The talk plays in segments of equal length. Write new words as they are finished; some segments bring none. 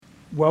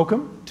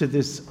Welcome to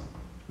this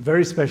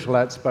very special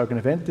Outspoken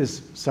event,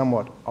 this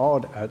somewhat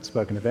odd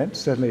Outspoken event.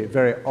 Certainly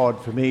very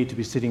odd for me to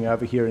be sitting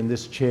over here in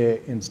this chair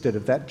instead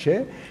of that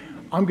chair.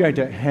 I'm going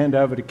to hand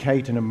over to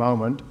Kate in a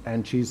moment,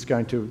 and she's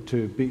going to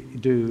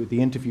do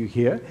the interview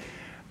here.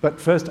 But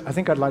first, I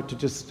think I'd like to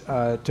just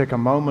take a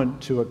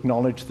moment to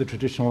acknowledge the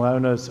traditional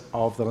owners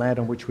of the land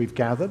on which we've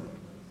gathered.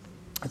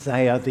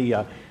 They are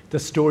the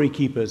story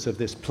keepers of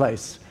this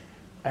place,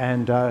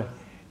 and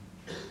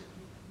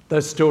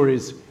those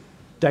stories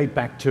date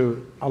back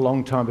to a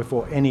long time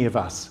before any of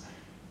us.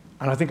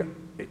 And I think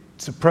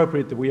it's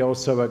appropriate that we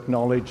also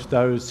acknowledge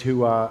those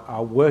who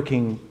are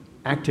working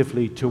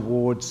actively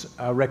towards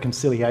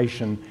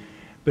reconciliation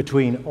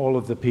between all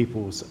of the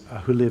peoples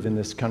who live in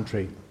this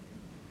country.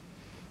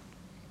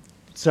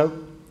 So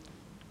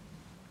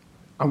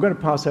I'm going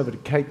to pass over to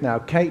Kate now.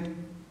 Kate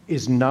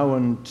is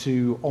known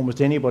to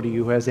almost anybody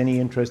who has any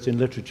interest in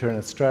literature in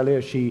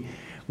Australia. She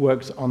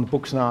works on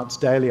Books and Arts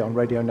Daily on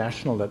Radio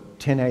National at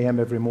 10 a.m.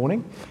 every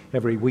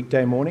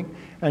weekday morning,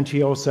 and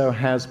she also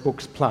has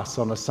Books Plus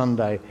on a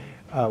Sunday,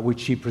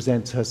 which she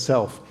presents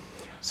herself.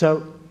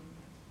 So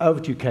over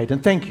to you, Kate,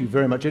 and thank you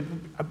very much.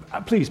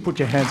 Please put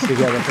your hands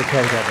together for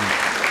Kate Evans.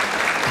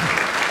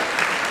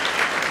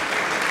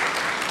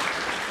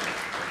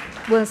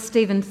 Well,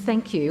 Stephen,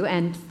 thank you,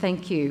 and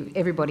thank you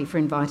everybody for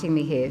inviting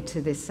me here to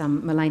this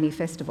Maleny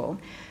festival.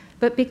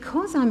 But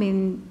because I'm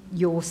in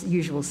your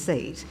usual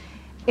seat,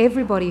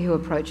 everybody who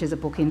approaches a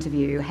book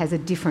interview has a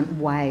different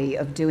way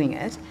of doing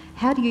it.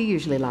 How do you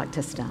usually like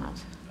to start?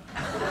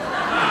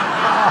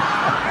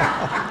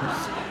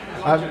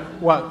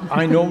 Well,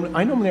 I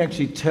normally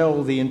actually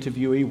tell the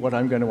interviewee what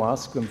I'm going to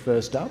ask them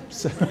first up.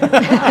 So.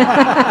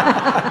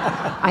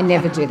 I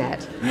never do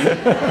that.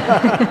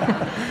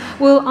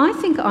 Well, I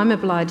think I'm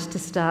obliged to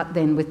start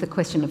then with the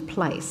question of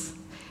place,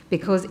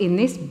 because in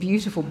this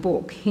beautiful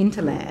book,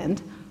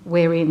 Hinterland,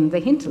 we're in the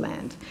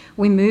hinterland.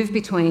 We move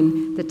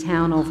between the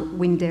town of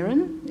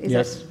Winderran,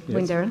 Yes.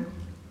 Winderran?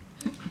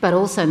 But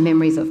also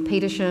memories of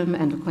Petersham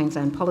and of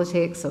Queensland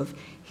politics, of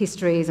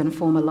histories and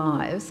former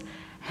lives.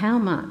 How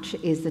much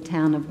is the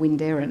town of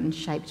Winderran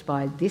shaped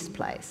by this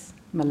place,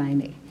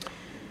 Maleny?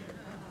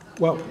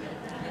 Well,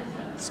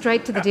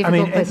 straight to the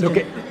difficult question.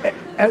 Look,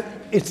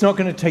 it's not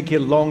going to take you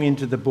long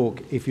into the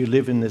book if you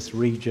live in this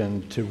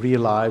region to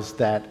realise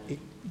that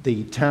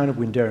the town of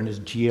Winderran is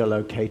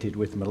geolocated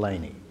with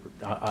Maleny.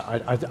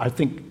 I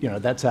think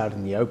that's out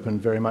in the open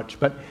very much,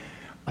 but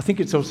I think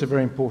it's also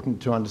very important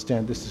to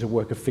understand this is a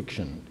work of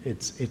fiction.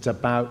 It's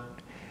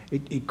about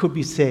it could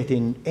be set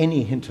in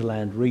any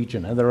hinterland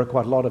region, and there are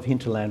quite a lot of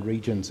hinterland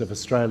regions of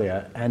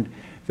Australia, and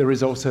there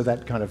is also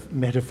that kind of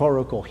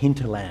metaphorical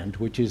hinterland,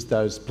 which is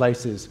those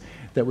places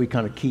that we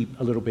kind of keep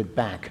a little bit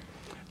back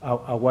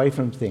away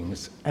from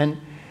things. And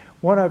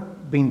what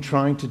I've been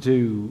trying to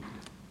do,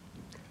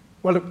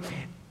 well, look,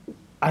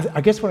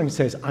 I guess what I'm going to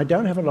say is I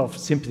don't have a lot of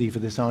sympathy for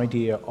this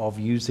idea of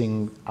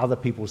using other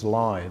people's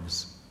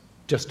lives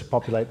just to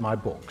populate my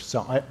books.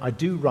 So I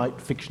do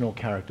write fictional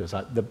characters.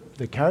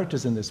 The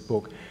characters in this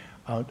book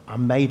are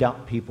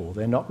made-up people.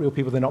 They're not real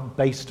people. They're not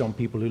based on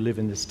people who live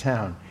in this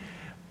town.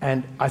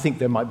 And I think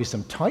there might be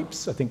some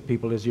types. I think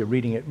people, as you're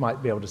reading it,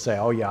 might be able to say,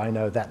 oh yeah, I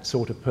know that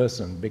sort of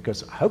person,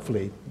 because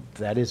hopefully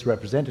that is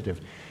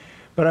representative.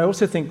 But I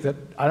also think that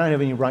I don't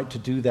have any right to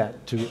do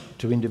that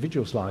to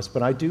individuals' lives,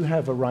 but I do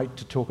have a right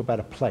to talk about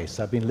a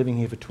place. I've been living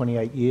here for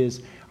 28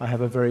 years. I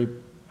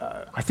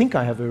think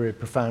I have a very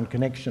profound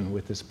connection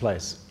with this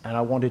place, and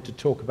I wanted to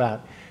talk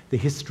about the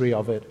history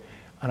of it,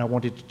 and I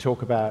wanted to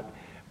talk about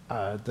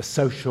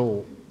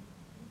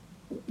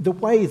the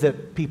way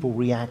that people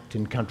react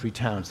in country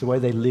towns, the way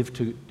they live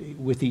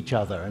with each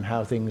other, and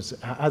how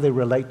they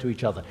relate to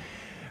each other.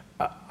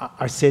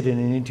 I said in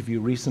an interview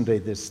recently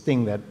this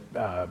thing that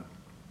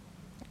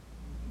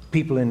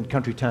people in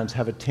country towns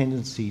have a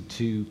tendency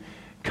to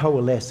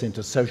coalesce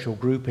into social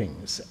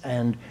groupings,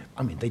 and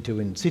I mean they do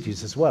in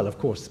cities as well, of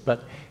course,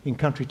 but in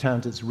country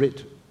towns it's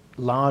writ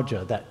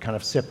larger, that kind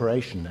of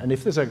separation. And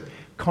if there's a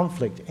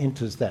conflict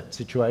enters that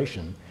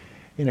situation,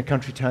 in a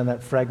country town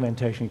that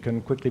fragmentation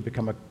can quickly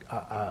become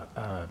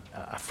a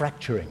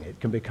fracturing. It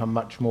can become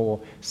much more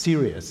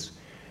serious,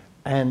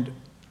 and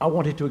I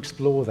wanted to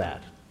explore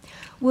that.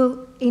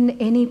 Well, in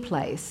any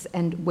place,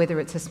 and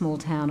whether it's a small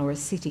town or a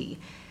city,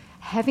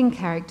 having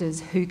characters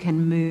who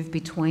can move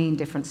between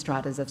different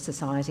stratas of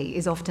society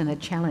is often a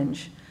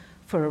challenge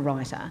for a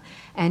writer.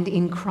 And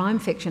in crime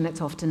fiction,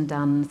 it's often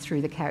done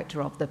through the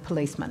character of the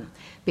policeman,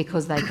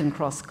 because they can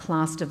cross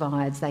class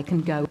divides, they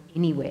can go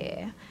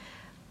anywhere.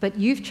 But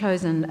you've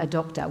chosen a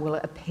doctor, well,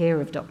 a pair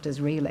of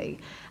doctors really,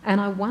 and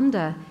I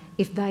wonder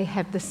if they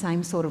have the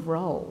same sort of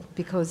role,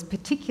 because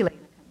particularly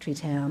in a country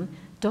town,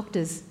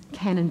 doctors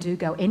can and do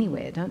go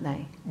anywhere, don't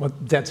they? Well,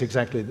 that's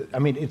exactly. I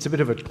mean, it's a bit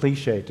of a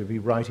cliche to be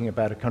writing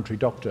about a country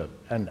doctor,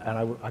 and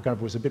I kind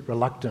of was a bit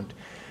reluctant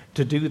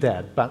to do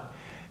that. But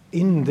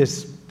in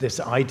this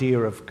idea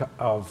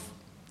of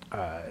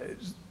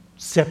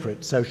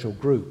separate social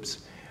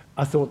groups,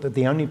 I thought that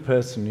the only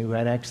person who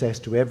had access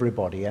to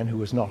everybody and who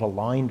was not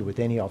aligned with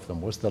any of them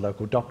was the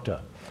local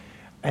doctor.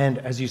 And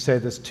as you say,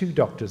 there's two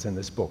doctors in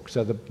this book.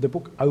 So the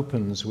book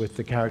opens with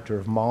the character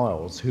of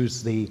Miles,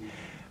 who's the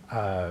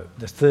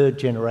third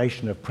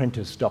generation of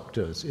apprentice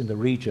doctors in the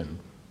region.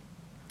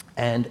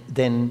 And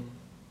then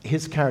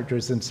his character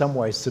is in some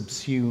way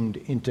subsumed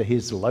into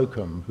his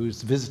locum,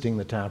 who's visiting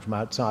the town from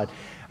outside.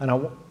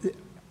 And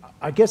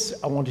I guess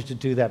I wanted to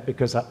do that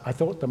because I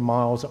thought that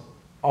Miles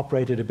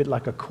operated a bit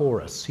like a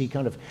chorus. He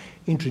kind of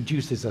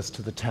introduces us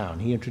to the town.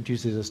 He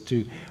introduces us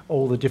to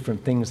all the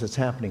different things that's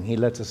happening. He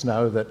lets us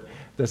know that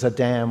there's a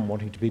dam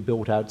wanting to be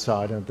built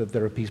outside and that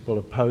there are people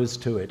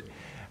opposed to it.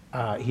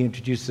 He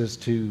introduces us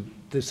to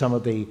some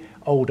of the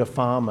older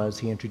farmers.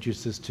 He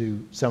introduces us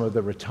to some of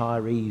the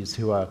retirees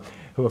who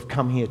have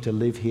come here to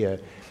live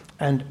here.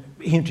 And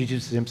he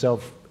introduces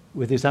himself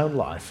with his own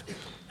life.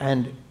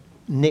 And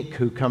Nick,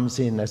 who comes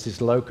in as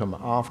his locum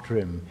after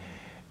him,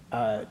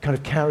 kind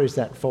of carries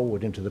that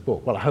forward into the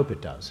book. Well, I hope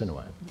it does,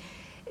 anyway.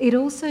 It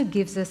also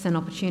gives us an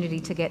opportunity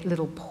to get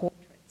little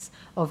portraits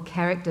of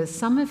characters,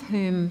 some of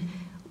whom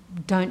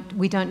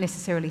we don't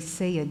necessarily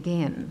see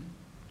again.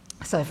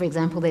 So, for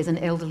example, there's an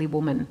elderly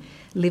woman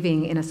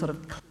living in a sort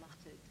of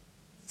cluttered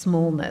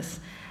smallness,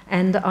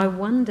 and I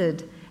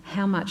wondered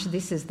how much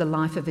this is the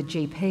life of a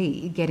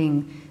GP,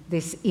 getting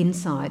this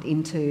insight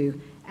into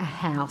a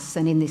house,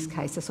 and in this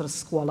case a sort of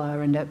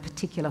squalor and a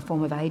particular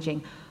form of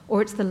ageing,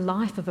 or it's the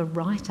life of a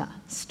writer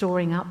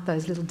storing up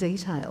those little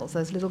details,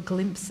 those little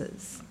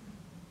glimpses.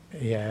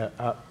 Yeah,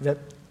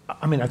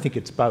 I think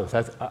it's both.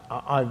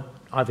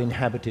 I've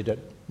inhabited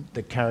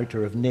the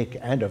character of Nick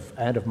and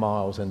of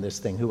Miles in this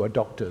thing, who are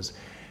doctors,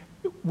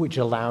 which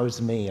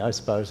allows me, I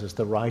suppose, as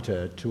the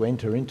writer, to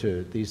enter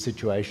into these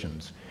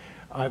situations.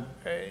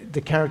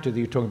 The character that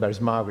you're talking about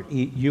is Margaret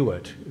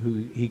Ewart,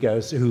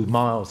 who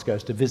Miles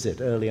goes to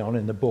visit early on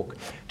in the book,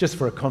 just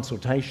for a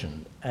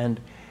consultation. And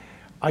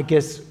I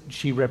guess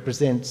she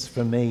represents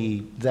for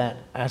me that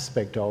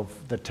aspect of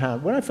the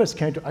town. When I first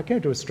came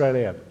to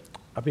Australia,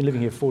 I've been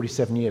living here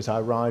 47 years. I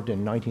arrived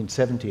in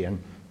 1970,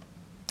 and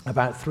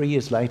about 3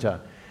 years later,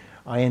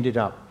 I ended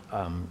up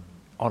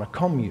on a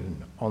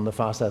commune on the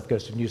far south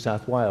coast of New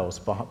South Wales,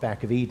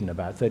 back of Eden,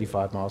 about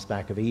 35 miles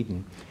back of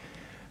Eden.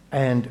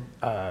 And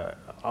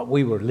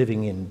we were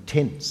living in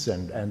tents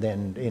and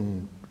then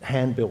in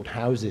hand-built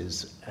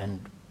houses, and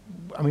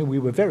I mean, we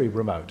were very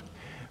remote.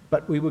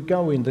 But we would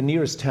go in, the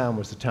nearest town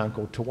was a town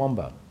called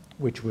Toowoomba,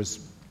 which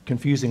was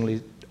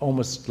confusingly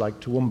almost like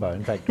Toowoomba.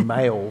 In fact,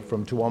 mail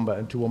from Toowoomba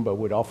and Toowoomba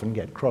would often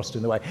get crossed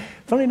in the way.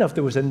 Funnily enough,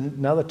 there was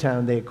another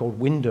town there called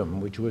Wyndham,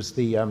 which was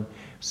I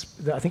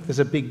think there's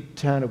a big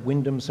town of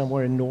Wyndham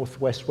somewhere in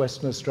northwest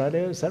Western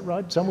Australia. Is that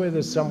right? Somewhere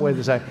there's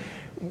a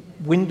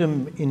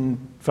Wyndham in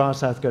far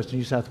south coast of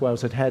New South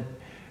Wales had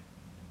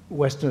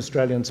Western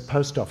Australian's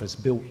post office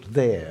built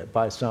there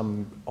by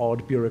some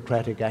odd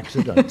bureaucratic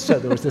accident. So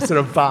there was this sort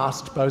of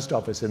vast post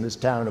office in this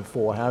town of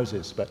 4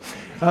 houses. But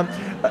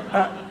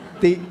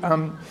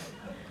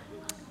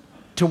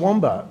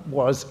Toowoomba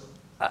was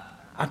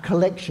a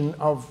collection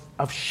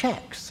of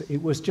shacks.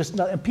 It was just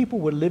and people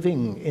were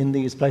living in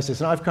these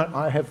places. And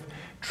I have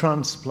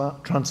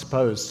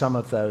transposed some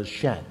of those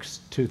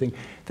shacks to things.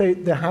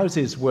 The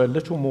houses were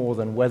little more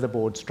than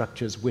weatherboard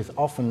structures with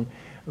often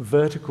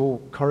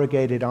vertical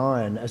corrugated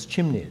iron as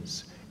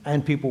chimneys,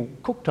 and people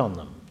cooked on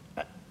them.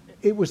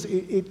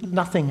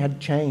 Nothing had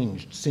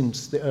changed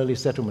since the early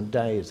settlement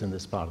days in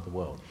this part of the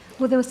world.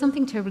 Well, there was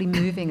something terribly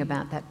moving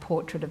about that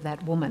portrait of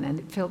that woman, and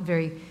it felt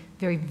very,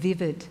 very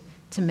vivid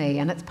to me.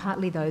 And it's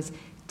partly those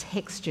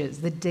textures,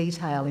 the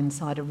detail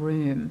inside a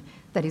room,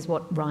 that is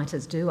what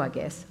writers do, I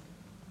guess.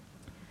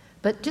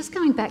 But just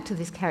going back to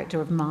this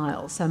character of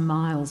Miles, so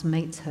Miles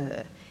meets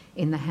her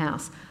in the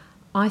house.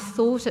 I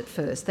thought at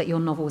first that your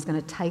novel was going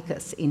to take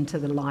us into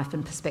the life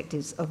and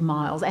perspectives of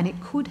Miles, and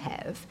it could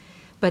have,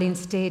 but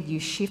instead you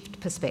shift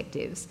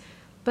perspectives.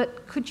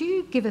 But could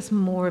you give us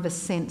more of a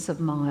sense of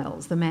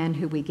Miles, the man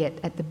who we get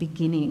at the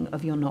beginning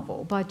of your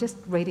novel, by just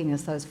reading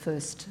us those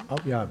first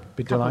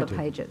couple of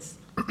pages?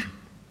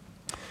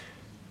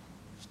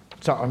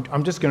 So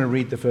I'm just going to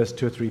read the first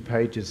 2 or 3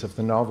 pages of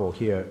the novel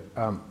here,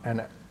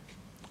 and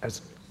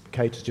as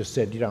Kate has just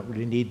said, you don't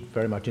really need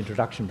very much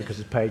introduction because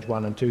it's page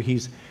 1 and 2.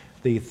 He's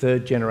the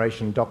 3rd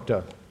generation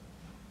doctor,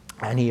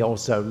 and he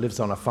also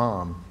lives on a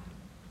farm.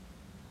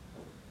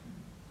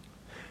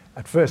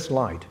 At first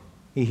light,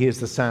 he hears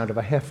the sound of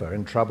a heifer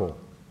in trouble.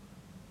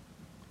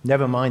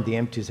 Never mind the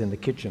empties in the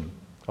kitchen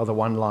or the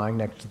one lying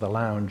next to the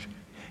lounge.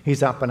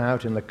 He's up and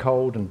out in the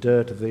cold and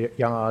dirt of the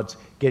yards,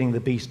 getting the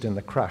beast in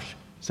the crush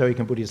so he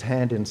can put his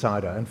hand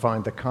inside her and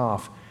find the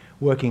calf,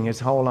 working his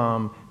whole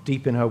arm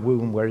deep in her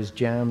womb where is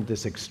jammed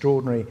this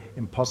extraordinary,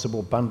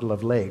 impossible bundle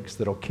of legs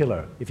that'll kill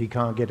her if he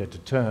can't get her to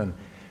turn.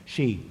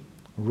 She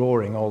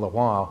roaring all the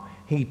while,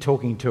 he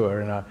talking to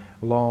her in a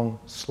long,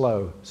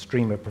 slow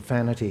stream of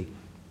profanity,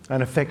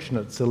 an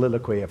affectionate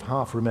soliloquy of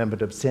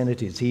half-remembered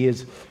obscenities. He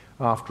is,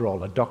 after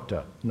all, a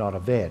doctor, not a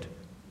vet.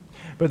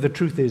 But the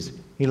truth is,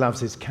 he loves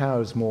his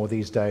cows more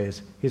these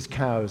days, his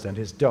cows and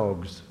his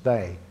dogs,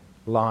 they,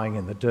 lying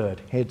in the dirt,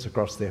 heads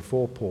across their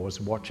forepaws,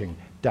 watching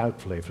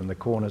doubtfully from the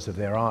corners of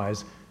their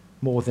eyes,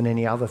 more than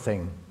any other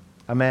thing.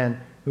 a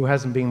man who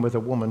hasn't been with a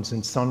woman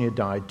since Sonia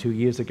died 2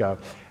 years ago,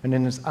 and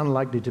is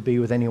unlikely to be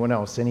with anyone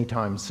else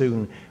anytime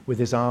soon, with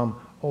his arm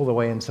all the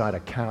way inside a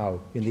cow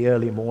in the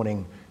early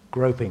morning,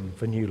 groping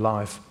for new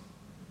life.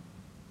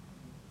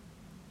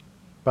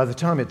 By the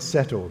time it's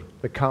settled,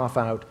 the calf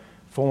out,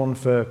 fawn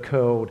fur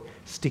curled,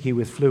 sticky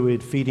with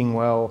fluid, feeding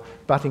well,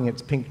 butting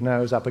its pink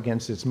nose up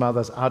against its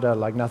mother's udder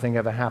like nothing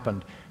ever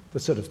happened, the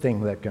sort of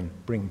thing that can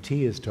bring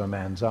tears to a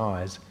man's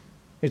eyes.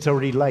 It's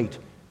already late,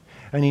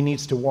 and he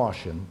needs to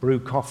wash and brew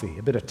coffee,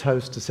 a bit of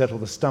toast to settle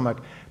the stomach,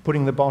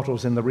 putting the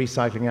bottles in the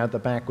recycling out the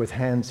back with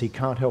hands he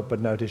can't help but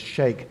notice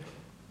shake,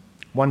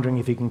 wondering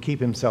if he can keep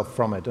himself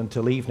from it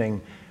until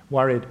evening,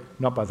 worried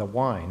not by the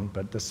wine,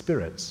 but the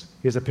spirits,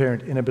 his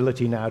apparent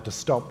inability now to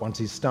stop once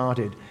he's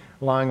started,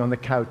 lying on the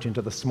couch into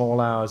the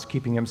small hours,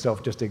 keeping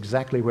himself just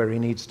exactly where he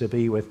needs to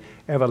be with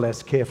ever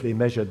less carefully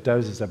measured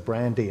doses of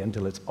brandy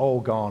until it's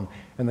all gone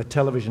and the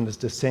television has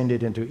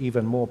descended into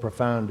even more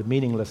profound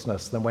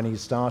meaninglessness than when he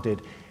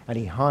started, and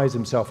he hies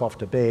himself off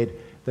to bed,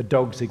 the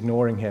dogs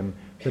ignoring him,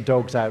 the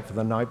dogs out for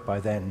the night by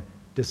then,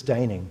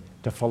 disdaining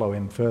to follow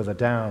him further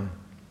down.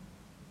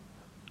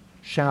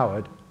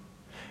 Showered,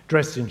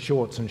 dressed in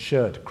shorts and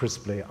shirt,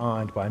 crisply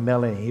ironed by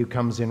Maleny, who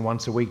comes in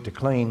once a week to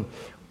clean,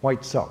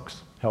 white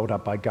socks held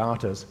up by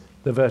garters,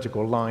 the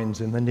vertical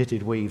lines in the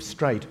knitted weave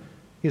straight,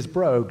 his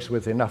brogues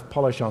with enough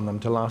polish on them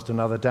to last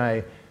another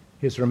day,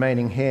 his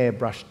remaining hair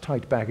brushed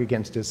tight back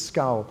against his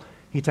skull.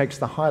 He takes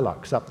the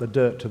Hilux up the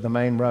dirt to the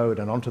main road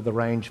and onto the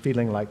range,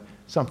 feeling like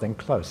something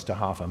close to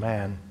half a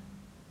man.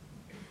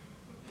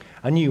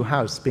 A new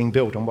house being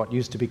built on what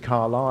used to be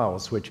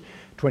Carlisle's, which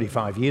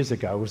 25 years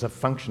ago was a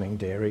functioning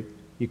dairy.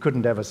 You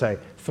couldn't ever say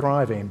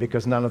thriving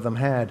because none of them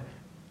had.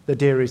 The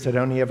dairies had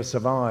only ever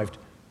survived.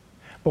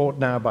 Bought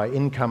now by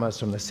incomers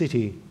from the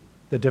city,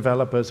 the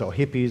developers or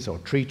hippies or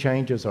tree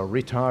changers or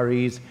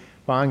retirees,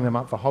 buying them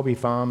up for hobby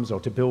farms or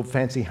to build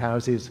fancy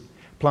houses,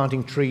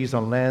 planting trees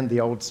on land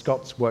the old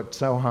Scots worked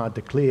so hard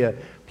to clear,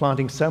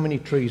 planting so many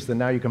trees that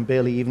now you can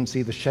barely even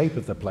see the shape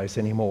of the place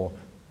anymore.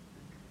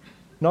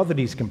 Not that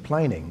he's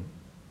complaining,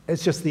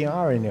 it's just the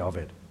irony of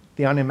it,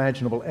 the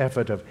unimaginable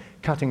effort of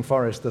cutting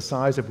forests the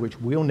size of which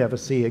we'll never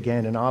see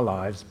again in our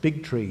lives,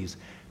 big trees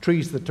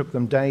that took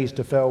them days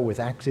to fell with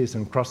axes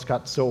and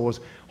cross-cut saws,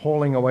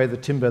 hauling away the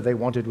timber they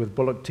wanted with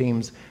bullock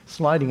teams,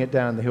 sliding it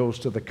down the hills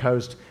to the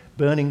coast,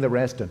 burning the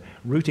rest and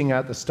rooting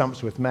out the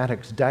stumps with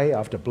mattocks day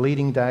after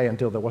bleeding day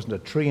until there wasn't a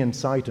tree in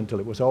sight, until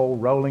it was all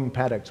rolling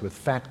paddocks with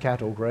fat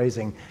cattle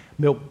grazing,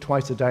 milked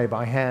twice a day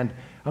by hand,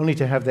 only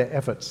to have their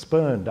efforts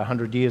spurned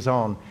 100 years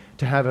on,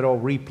 to have it all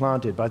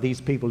replanted by these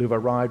people who've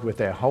arrived with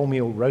their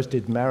wholemeal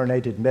roasted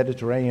marinated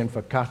Mediterranean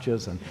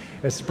focaccias and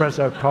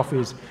espresso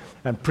coffees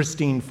and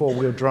pristine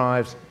four-wheel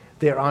drives,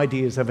 their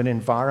ideas of an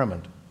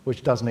environment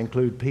which doesn't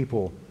include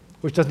people,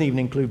 which doesn't even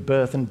include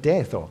birth and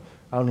death, or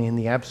only in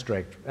the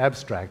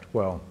abstract,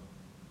 well,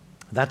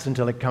 that's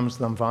until it comes to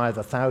them via the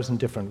 1,000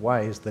 different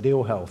ways that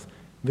ill health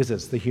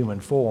visits the human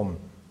form,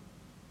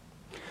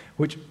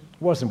 which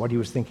wasn't what he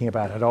was thinking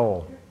about at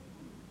all.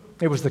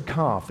 It was the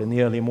calf in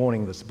the early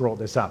morning that's brought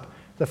this up,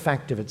 the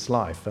fact of its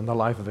life and the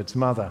life of its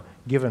mother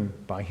given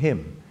by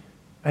him,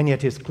 and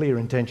yet his clear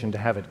intention to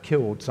have it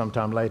killed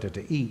sometime later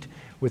to eat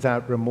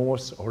without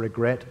remorse or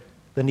regret,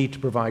 the need to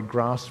provide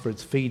grass for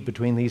its feed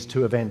between these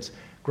two events,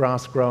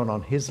 grass grown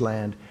on his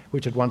land,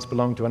 which had once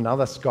belonged to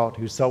another Scot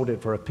who sold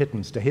it for a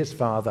pittance to his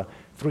father,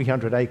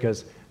 300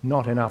 acres,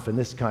 not enough in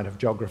this kind of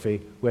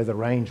geography where the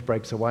range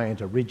breaks away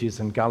into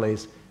ridges and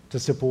gullies to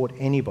support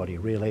anybody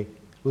really,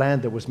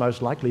 land that was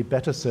most likely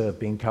better served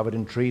being covered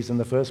in trees in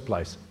the first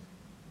place.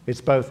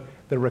 It's both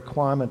the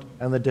requirement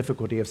and the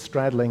difficulty of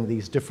straddling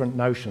these different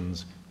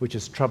notions which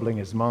is troubling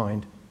his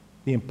mind,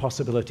 the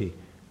impossibility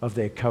of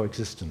their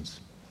coexistence.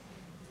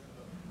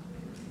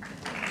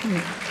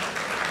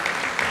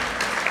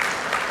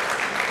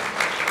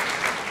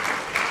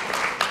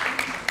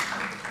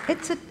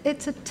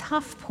 It's a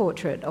tough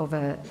portrait of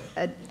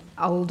an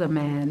older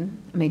man,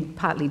 I mean,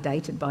 partly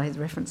dated by his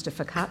reference to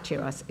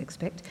focaccia, I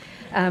expect,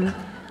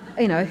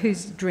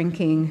 who's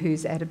drinking,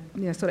 who's at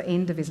a sort of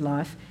end of his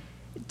life.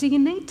 Do you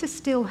need to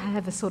still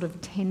have a sort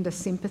of tender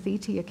sympathy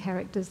to your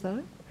characters,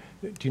 though?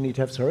 Do you need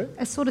to have, sorry?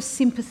 A sort of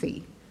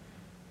sympathy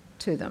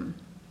to them.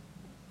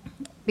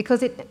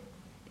 Because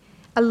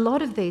a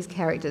lot of these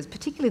characters,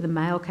 particularly the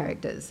male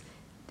characters,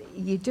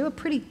 you do a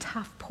pretty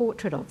tough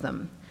portrait of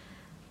them.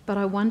 But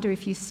I wonder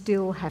if you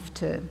still have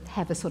to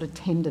have a sort of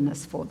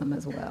tenderness for them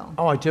as well.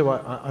 Oh, I do.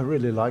 I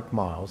really like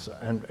Miles,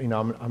 and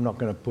I'm not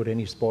going to put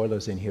any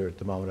spoilers in here at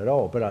the moment at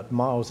all. But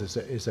Miles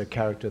is a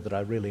character that I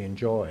really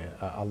enjoy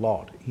a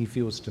lot. He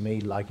feels to me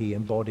like he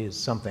embodies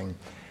something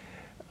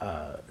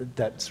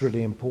that's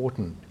really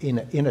important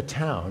in a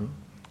town,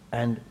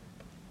 and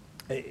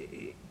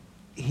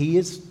he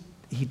is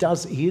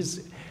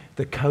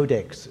the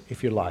codex,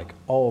 if you like,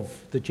 of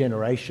the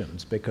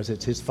generations, because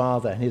it's his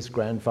father and his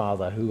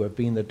grandfather who have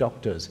been the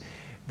doctors.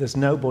 There's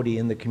nobody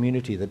in the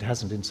community that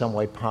hasn't in some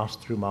way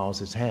passed through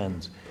Miles's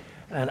hands.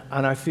 And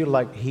I feel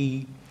like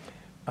he's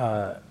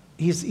a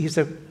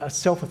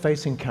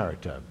self-effacing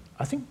character.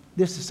 I think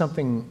this is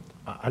something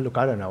look,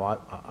 I don't know.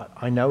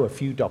 I know a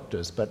few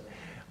doctors, but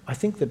I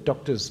think that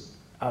doctors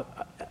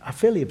are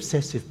fairly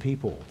obsessive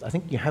people. I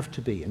think you have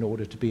to be in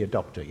order to be a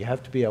doctor. You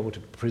have to be able to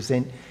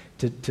present,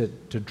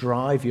 to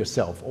drive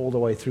yourself all the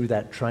way through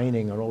that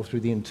training and all through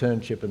the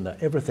internship and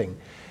everything.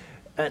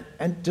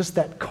 And just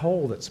that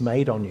call that's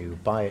made on you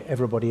by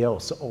everybody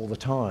else all the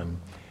time.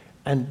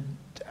 And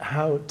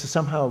how to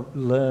somehow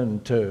learn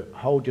to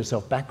hold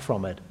yourself back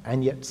from it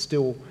and yet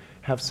still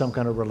have some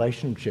kind of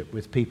relationship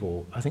with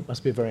people, I think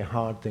must be a very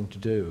hard thing to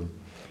do.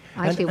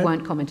 I actually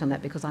won't comment on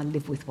that because I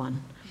live with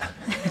one.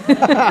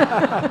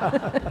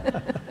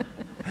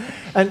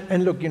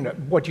 And look,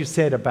 what you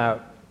said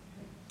about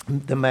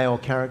the male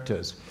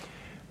characters,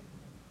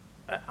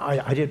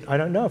 I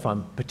don't know if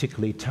I'm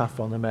particularly tough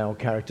on the male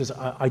characters.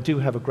 I do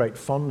have a great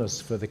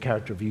fondness for the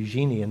character of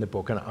Eugenie in the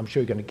book, and I'm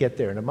sure you're going to get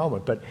there in a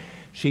moment, but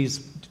she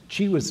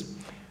was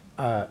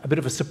a bit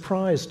of a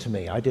surprise to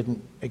me. I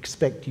didn't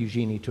expect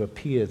Eugenie to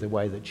appear the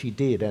way that she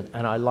did,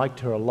 and I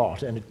liked her a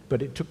lot,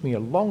 but it took me a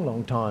long,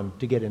 long time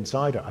to get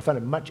inside her. I found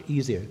it much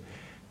easier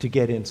to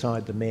get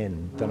inside the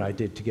men than I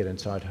did to get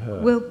inside her.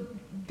 Well,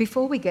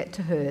 before we get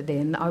to her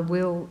then,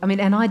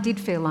 and I did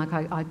feel like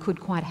I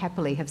could quite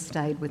happily have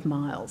stayed with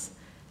Miles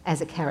as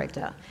a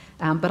character,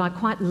 but I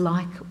quite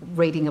like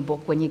reading a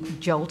book when you're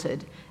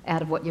jolted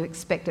out of what you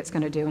expect it's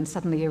going to do and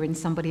suddenly you're in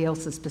somebody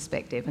else's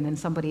perspective and then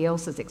somebody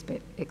else's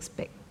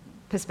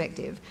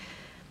perspective.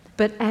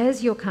 But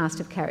as your cast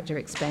of character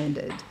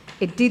expanded,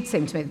 it did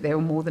seem to me that there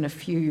were more than a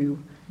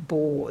few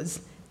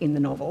bores in the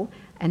novel.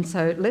 And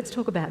so let's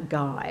talk about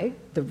Guy,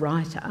 the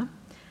writer.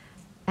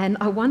 And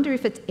I wonder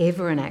if it's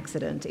ever an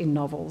accident in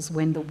novels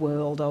when the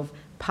world of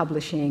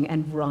publishing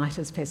and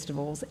writers'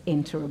 festivals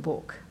enter a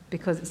book,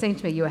 because it seemed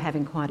to me you were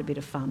having quite a bit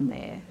of fun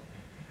there.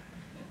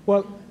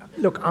 Well,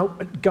 look,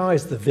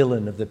 Guy's the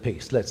villain of the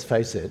piece, let's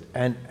face it,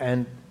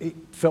 and it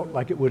felt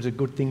like it was a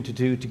good thing to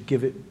do to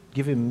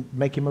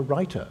make him a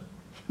writer.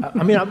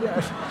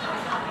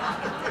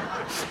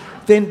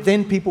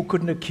 Then people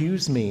couldn't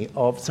accuse me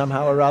of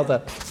somehow or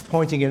other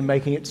pointing and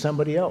making it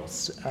somebody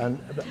else.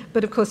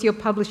 But of course your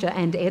publisher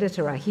and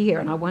editor are here,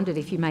 and I wondered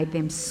if you made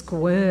them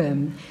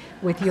squirm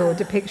with your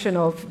depiction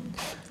of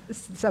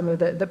some of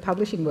the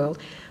publishing world.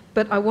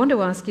 But I want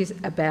to ask you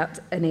about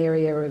an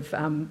area of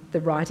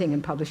the writing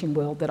and publishing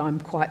world that I'm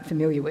quite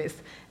familiar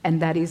with,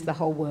 and that is the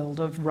whole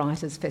world of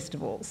writers'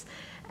 festivals.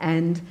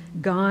 And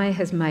Guy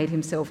has made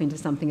himself into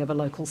something of a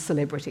local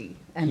celebrity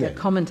and a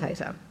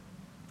commentator.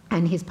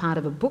 And he's part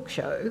of a book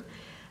show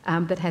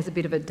that has a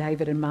bit of a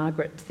David and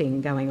Margaret thing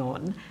going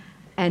on.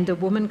 And a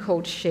woman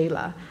called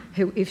Sheila,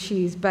 who, if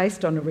she's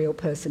based on a real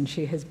person,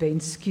 she has been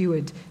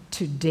skewered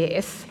to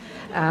death.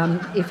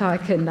 If I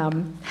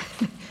can...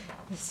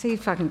 see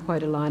if I can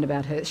quote a line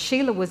about her.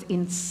 Sheila was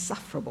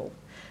insufferable.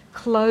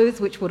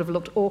 Clothes which would have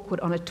looked awkward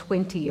on a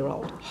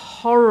 20-year-old.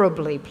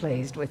 Horribly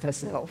pleased with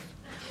herself.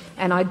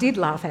 And I did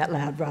laugh out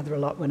loud rather a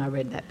lot when I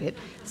read that bit.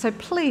 So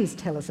please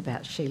tell us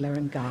about Sheila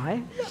and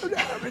Guy.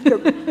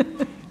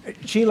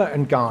 Sheila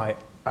and Guy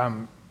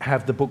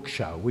have the book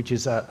show, which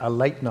is a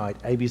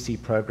late-night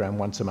ABC program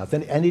once a month.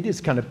 And it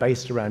is kind of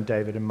based around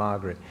David and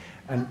Margaret.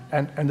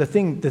 And the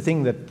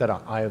thing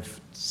that I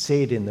have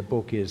said in the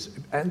book is,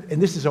 and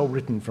this is all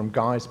written from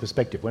Guy's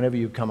perspective, whenever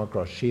you come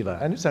across Sheila,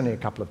 and it's only a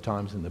couple of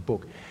times in the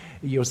book,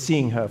 you're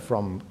seeing her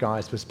from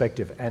Guy's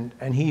perspective,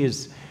 and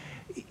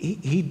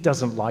he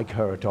doesn't like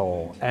her at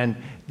all. And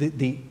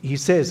he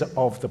says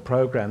of the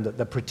program that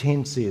the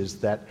pretense is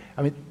that,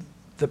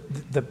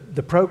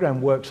 the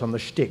program works on the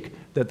shtick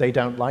that they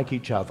don't like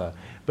each other,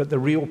 but the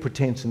real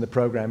pretense in the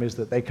program is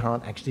that they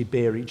can't actually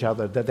bear each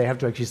other, that they have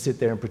to actually sit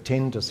there and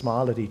pretend to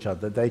smile at each other,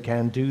 that they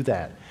can do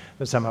that,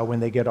 that somehow when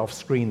they get off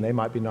screen they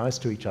might be nice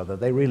to each other.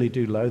 They really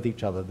do loathe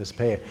each other, this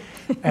pair.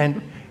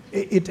 And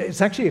it's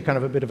actually a kind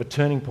of a bit of a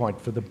turning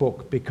point for the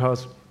book,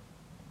 because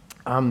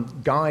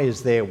Guy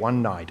is there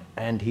one night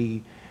and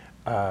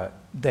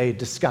they're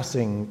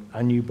discussing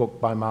a new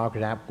book by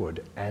Margaret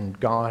Atwood, and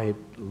Guy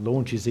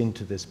launches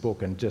into this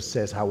book and just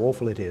says how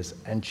awful it is,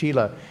 and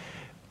Sheila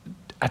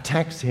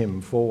attacks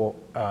him for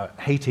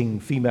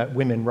hating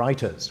women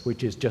writers,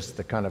 which is just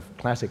the kind of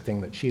classic thing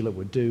that Sheila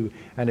would do,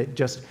 and it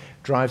just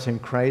drives him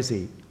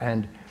crazy.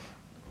 And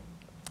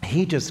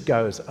he just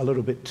goes a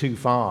little bit too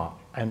far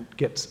and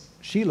gets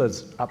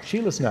Sheila's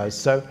nose.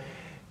 So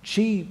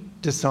she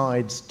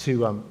decides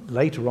to,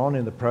 later on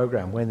in the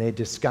program, when they're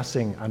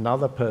discussing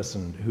another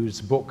person whose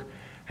book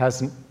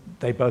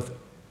they both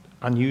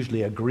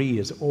unusually agree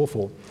is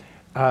awful,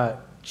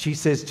 she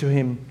says to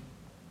him,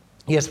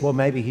 yes, well,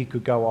 maybe he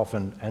could go off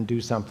and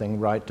do something,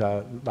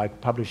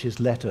 like publish his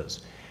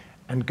letters.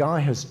 And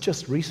Guy has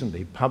just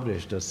recently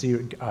published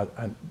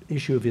an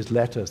issue of his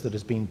letters that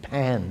has been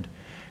panned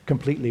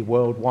completely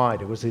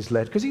worldwide. It was his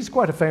letter, because he's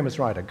quite a famous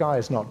writer. Guy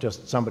is not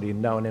just somebody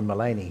known in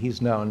Maleny.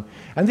 He's known,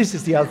 and this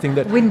is the other thing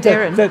that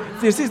Winderran.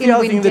 This is the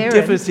other thing that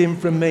differs him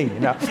from me.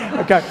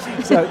 Okay,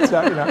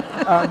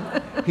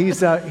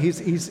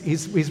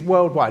 he's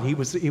worldwide. He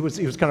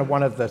was kind of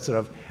one of the sort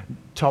of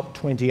top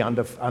 20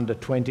 under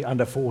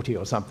 40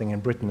 or something in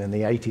Britain in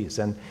the 80s,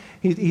 and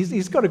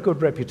he's got a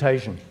good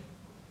reputation.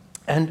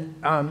 And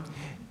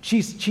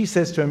she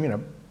says to him, you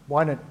know,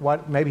 why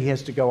maybe he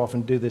has to go off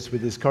and do this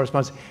with his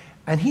correspondence.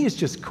 And he is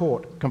just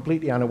caught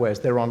completely unawares.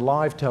 They're on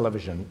live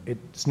television.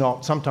 It's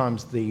not,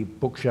 sometimes the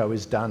book show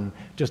is done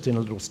just in a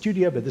little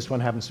studio, but this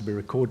one happens to be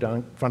recorded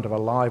in front of a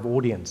live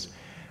audience.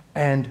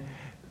 And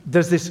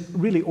there's this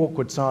really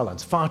awkward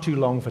silence, far too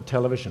long for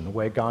television,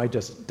 where Guy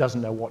just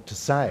doesn't know what to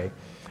say.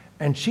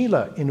 And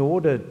Sheila, in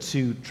order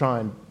to try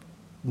and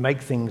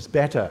make things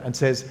better, and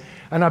says,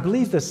 and I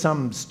believe there's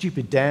some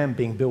stupid dam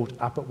being built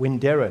up at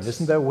Winderran,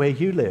 isn't there, where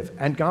you live?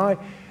 And Guy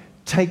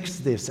takes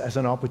this as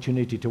an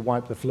opportunity to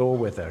wipe the floor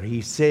with her.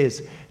 He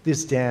says,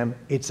 this dam,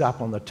 it's up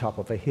on the top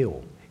of a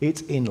hill.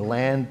 It's in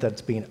land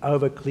that's been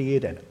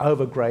overcleared and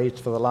overgrazed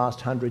for the last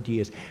 100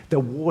 years. The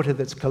water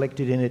that's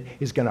collected in it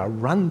is going to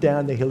run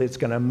down the hill. It's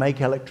going to make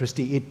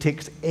electricity. It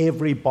ticks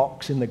every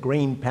box in the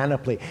green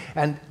panoply.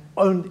 And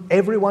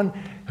everyone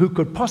who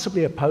could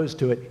possibly oppose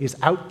to it is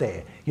out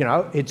there. You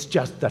know, it's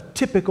just the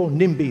typical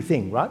NIMBY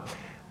thing, right?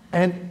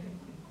 And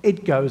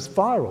it goes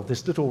viral.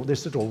 This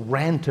little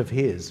rant of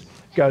his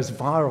goes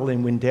viral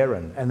in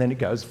Winderran, and then it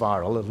goes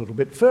viral a little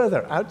bit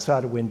further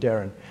outside of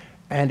Winderran,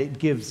 and it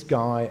gives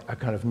Guy a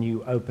kind of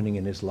new opening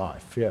in his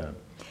life. Yeah.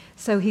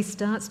 So he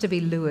starts to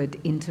be lured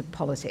into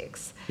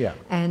politics. Yeah.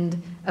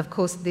 And of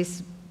course,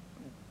 this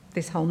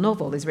whole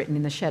novel is written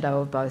in the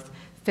shadow of both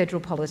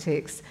federal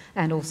politics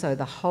and also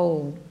the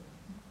whole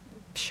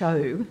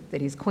show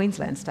that is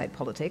Queensland state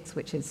politics,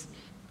 which is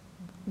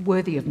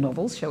worthy of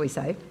novels, shall we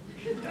say.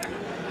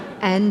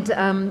 And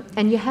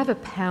you have a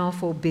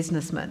powerful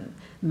businessman,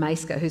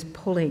 Maiska, who's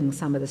pulling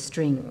some of the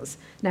strings.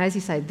 Now, as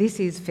you say, this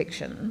is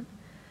fiction,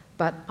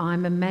 but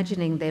I'm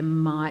imagining there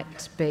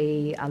might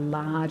be a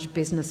large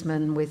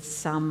businessman with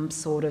some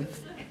sort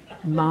of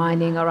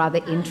mining or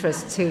other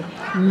interests who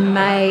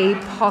may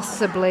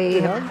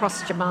possibly have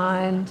crossed your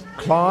mind.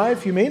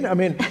 Clive, you mean? I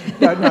mean,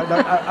 no.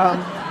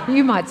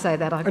 You might say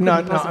that. No.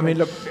 I mean,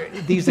 look,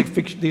 these are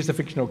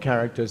fictional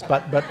characters,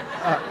 but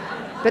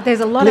there's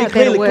a lot out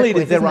there to work clearly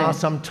with, there are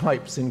some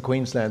types in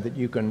Queensland that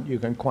you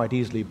can quite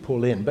easily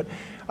pull in. But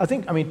I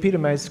think, I mean, Peter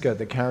Maiska,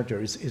 the character,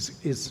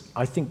 is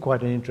I think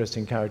quite an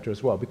interesting character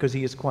as well, because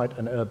he is quite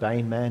an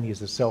urbane man.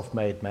 He's a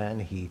self-made man.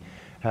 He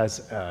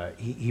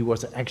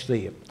was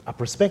actually a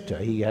prospector.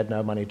 He had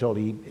no money at all.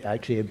 He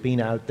actually had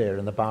been out there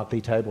in the Barkly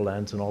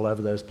Tablelands and all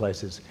over those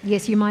places.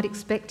 Yes, you might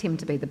expect him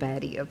to be the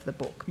baddie of the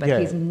book, but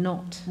he's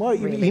not. Well,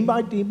 really. he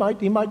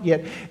might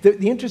yet.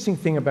 The interesting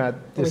thing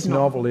about this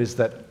novel is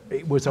that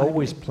it was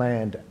always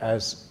planned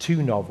as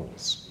two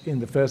novels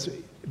in the first,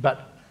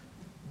 but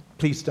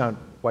please don't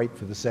wait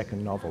for the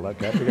second novel,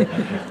 okay?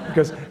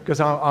 Because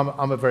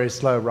I'm a very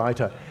slow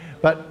writer.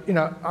 But, you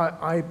know,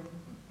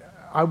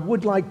 I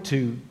would like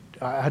to,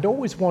 I had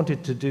always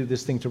wanted to do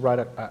this thing, to write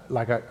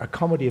a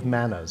comedy of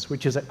manners,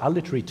 which is a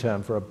literary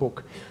term for a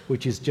book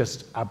which is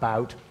just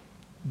about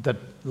the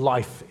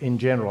life in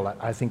general.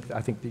 I think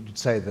that you'd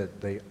say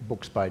that the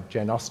books by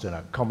Jane Austen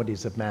are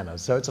comedies of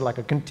manners. So it's like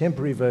a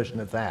contemporary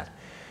version of that.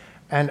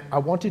 And I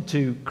wanted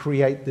to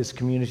create this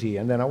community,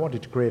 and then I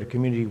wanted to create a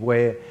community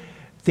where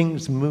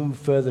things move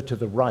further to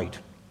the right,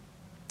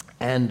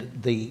 and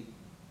the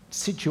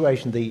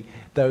situation,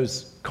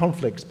 those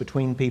conflicts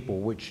between people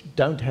which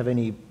don't have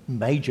any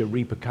major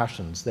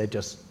repercussions, they're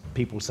just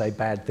people say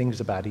bad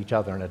things about each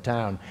other in a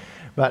town,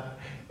 but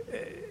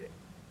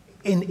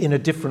in a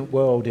different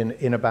world,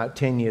 in about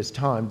 10 years'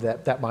 time,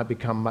 that might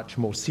become much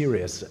more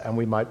serious, and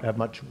we might have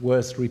much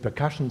worse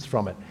repercussions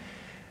from it.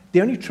 The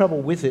only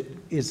trouble with it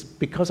is,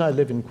 because I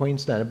live in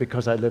Queensland and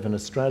because I live in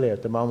Australia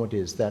at the moment,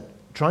 is that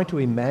trying to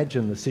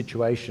imagine the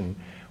situation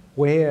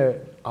where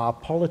our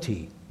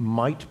polity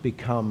might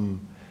become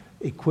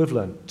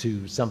equivalent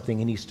to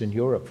something in Eastern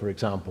Europe, for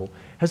example,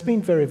 has been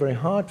very, very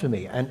hard for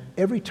me. And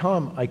every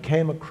time I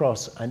came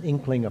across an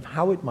inkling of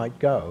how it might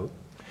go,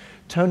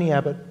 Tony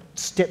Abbott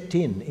stepped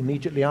in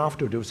immediately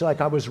afterward. It was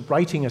like I was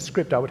writing a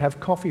script. I would have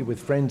coffee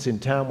with friends in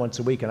town once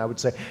a week, and I would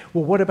say,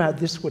 well, what about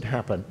this would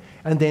happen?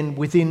 And then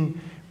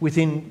within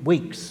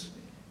weeks,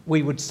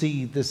 we would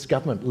see this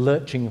government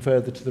lurching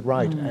further to the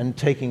right and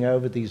taking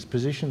over these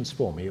positions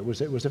for me. It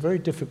was a very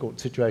difficult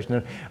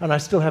situation, and I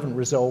still haven't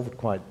resolved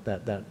quite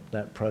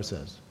that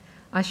process.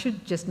 I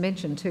should just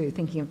mention too,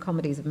 thinking of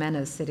comedies of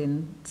manners set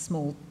in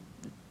small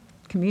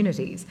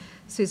communities,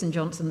 Susan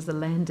Johnson's The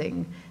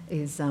Landing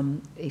is,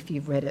 if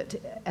you've read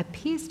it,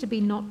 appears to be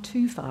not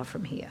too far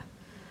from here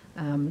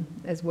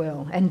as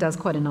well, and does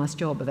quite a nice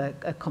job of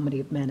a comedy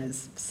of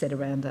manners set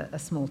around a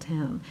small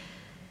town.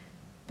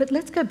 But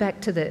let's go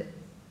back to the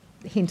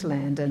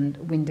Hinterland and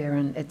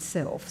Winderran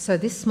itself. So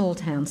this small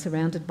town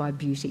surrounded by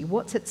beauty,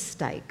 what's at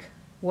stake?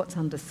 What's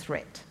under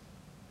threat?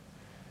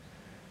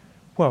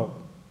 Well,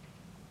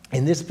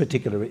 in this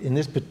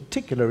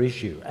particular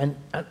issue, and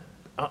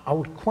I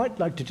would quite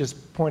like to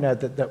just point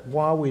out that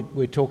while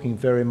we're talking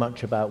very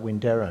much about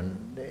Winderran,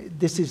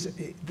 this is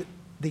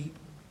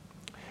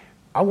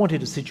I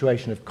wanted a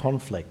situation of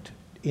conflict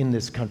in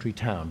this country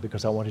town,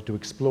 because I wanted to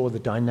explore the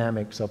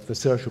dynamics of the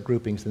social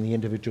groupings and the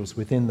individuals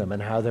within them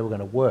and how they were going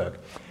to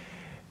work.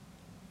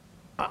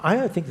 I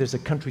don't think there's a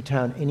country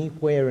town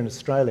anywhere in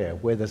Australia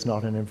where there's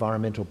not an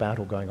environmental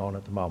battle going on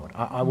at the moment.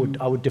 I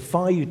would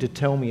defy you to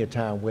tell me a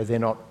town where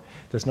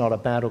there's not a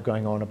battle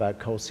going on about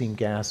coal seam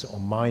gas or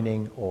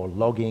mining or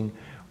logging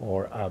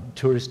or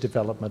tourist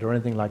development or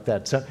anything like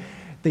that. So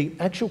the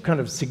actual kind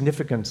of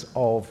significance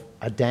of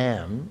a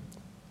dam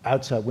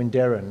outside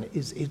Winderran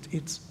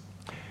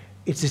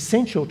it's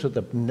essential to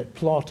the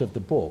plot of the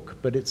book,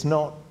 but it's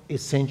not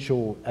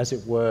essential, as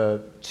it were,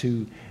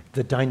 to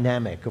the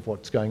dynamic of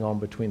what's going on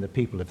between the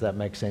people, if that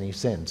makes any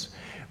sense.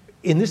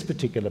 In this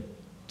particular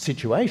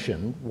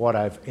situation, what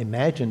I've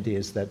imagined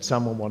is that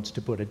someone wants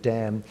to put a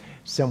dam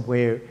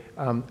somewhere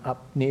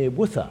up near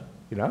Wutha,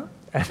 you know?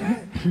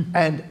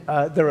 And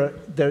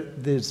the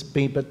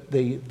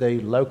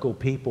local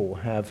people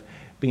have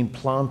been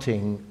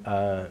planting,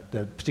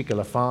 the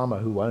particular farmer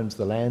who owns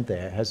the land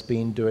there has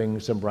been doing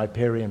some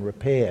riparian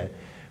repair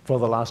for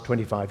the last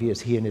 25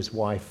 years. He and his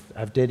wife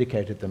have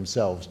dedicated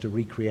themselves to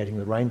recreating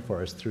the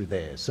rainforest through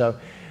there. So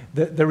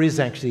there is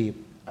actually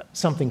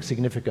something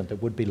significant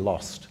that would be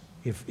lost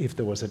if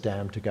there was a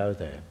dam to go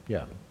there,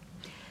 yeah.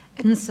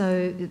 And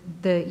so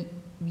the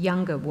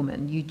younger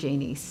woman,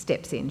 Eugenie,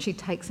 steps in. She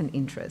takes an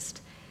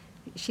interest.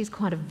 She's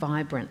quite a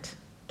vibrant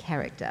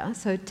character.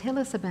 So tell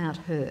us about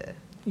her.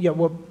 Yeah,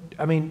 well,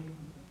 I mean,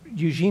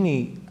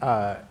 Eugenie,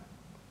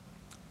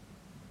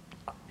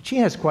 she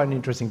has quite an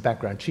interesting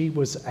background. She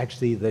was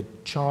actually the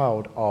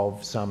child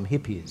of some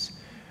hippies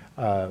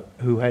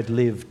who had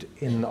lived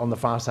on the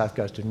far south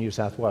coast of New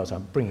South Wales.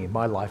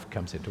 My life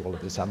comes into all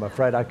of this. I'm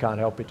afraid I can't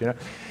help it, you know.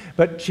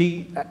 But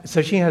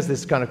so she has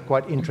this kind of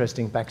quite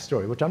interesting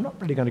backstory, which I'm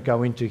not really going to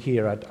go into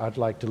here. I'd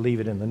like to leave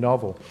it in the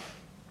novel.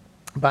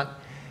 But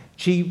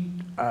she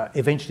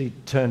eventually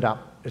turned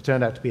out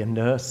to be a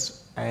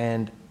nurse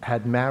and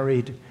had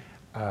married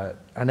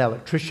an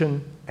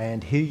electrician,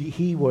 and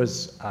he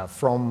was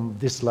from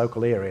this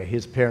local area.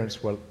 His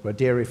parents were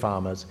dairy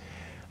farmers,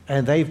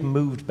 and they've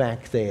moved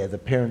back there. The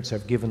parents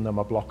have given them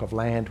a block of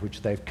land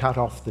which they've cut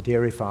off the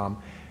dairy farm,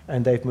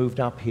 and they've moved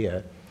up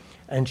here.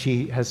 And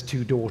she has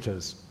 2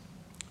 daughters,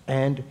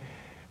 and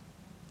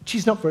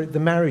the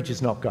marriage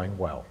is not going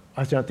well.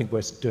 I don't think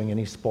we're doing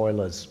any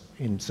spoilers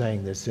in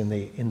saying this in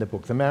the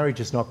book. The marriage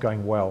is not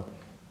going well,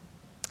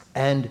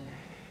 and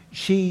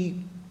she's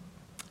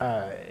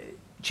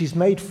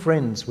made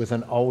friends with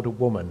an older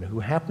woman who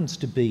happens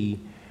to be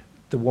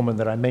the woman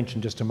that I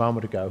mentioned just a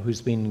moment ago,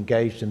 who's been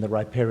engaged in the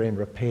riparian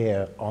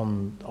repair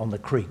on the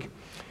creek.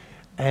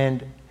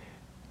 And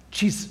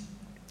she's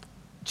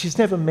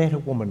never met a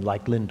woman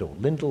like Lyndall.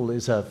 Lyndall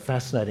is a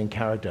fascinating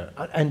character.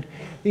 And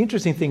the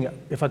interesting thing,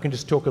 if I can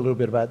just talk a little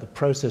bit about the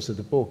process of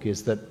the book,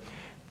 is that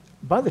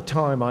by the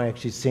time I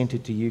actually sent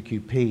it to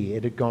UQP,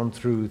 it had gone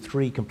through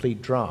 3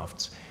 complete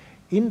drafts.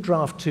 In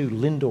draft 2,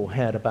 Lyndall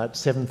had about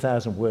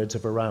 7,000 words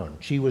of her own.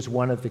 She was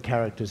one of the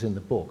characters in the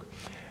book.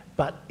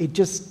 But it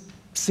just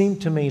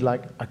seemed to me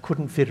like I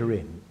couldn't fit her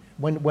in.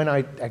 When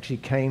I actually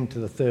came to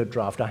the 3rd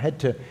draft,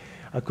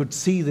 I could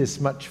see this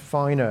much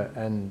finer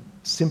and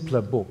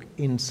simpler book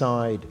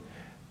inside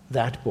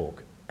that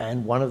book.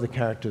 And one of the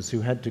characters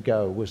who had to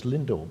go was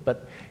Lyndall.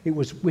 But it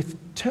was with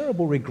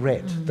terrible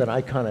regret that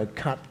I kind of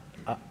cut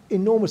an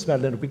enormous amount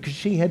of Lyndall, because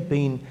she had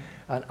been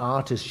an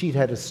artist. She'd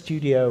had a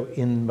studio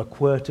in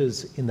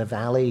McWhirter's in the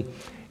Valley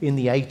in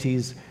the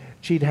 80s.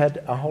 She'd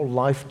had a whole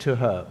life to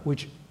her,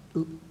 which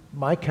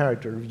my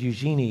character,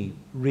 Eugenie,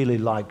 really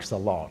likes a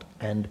lot.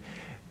 And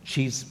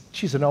she's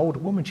an older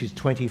woman. She's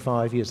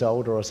 25 years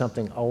older or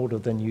something older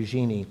than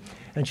Eugenie,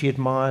 and she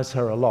admires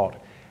her a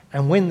lot.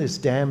 And when this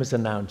dam is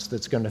announced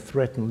that's going to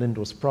threaten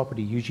Lyndall's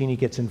property, Eugenie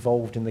gets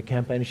involved in the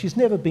campaign. And she's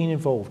never been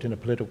involved in a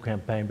political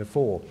campaign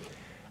before.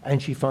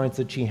 And she finds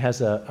that she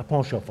has a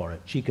penchant for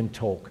it. She can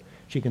talk.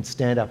 She can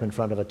stand up in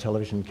front of a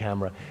television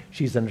camera.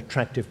 She's an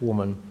attractive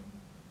woman.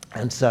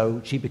 And so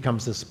she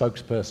becomes the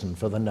spokesperson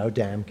for the No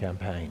Dam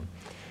campaign.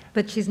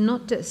 But she's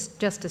not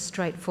just a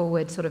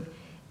straightforward sort of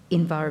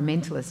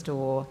environmentalist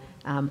or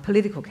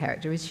political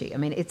character, is she? I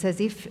mean, it's as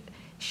if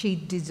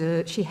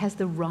she has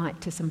the right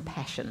to some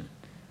passion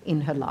in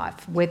her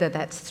life, whether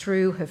that's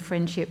through her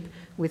friendship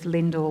with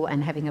Lyndall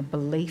and having a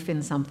belief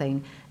in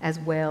something, as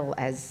well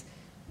as,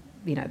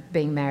 you know,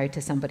 being married to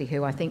somebody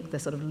who, I think the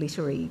sort of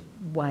literary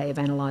way of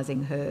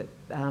analysing her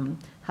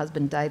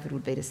husband David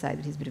would be to say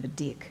that he's a bit of a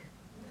dick,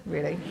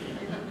 really.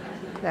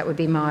 That would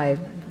be my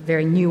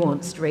very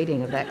nuanced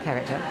reading of that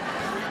character.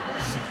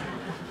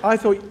 I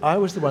thought I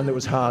was the one that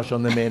was harsh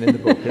on the men in the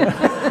book.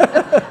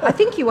 I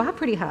think you are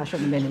pretty harsh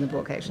on the men in the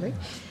book, actually.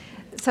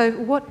 So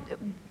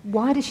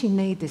why does she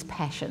need this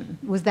passion?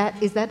 Is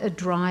that a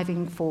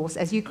driving force?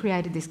 As you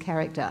created this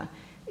character,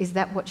 is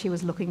that what she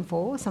was looking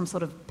for? Some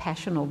sort of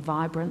passion or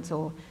vibrance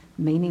or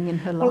meaning in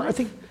her life? Well, I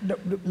think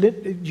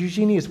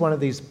Eugenie is one of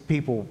these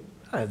people,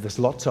 there's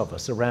lots of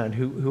us around,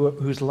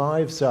 whose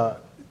lives are...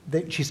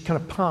 She's kind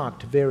of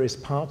parked various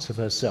parts of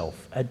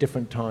herself at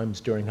different times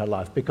during her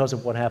life because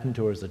of what happened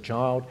to her as a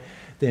child,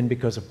 then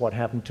because of what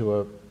happened to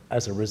her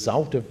as a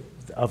result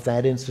of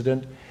that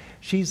incident.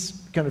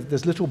 she's kind of,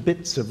 there's little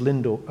bits of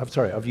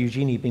of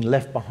Eugenie being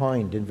left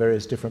behind in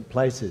various different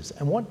places.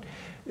 And what,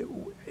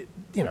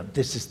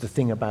 this is the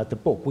thing about the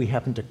book. We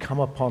happen to come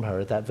upon her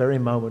at that very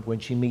moment when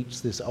she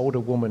meets this older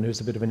woman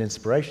who's a bit of an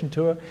inspiration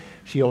to her.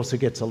 She also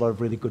gets a lot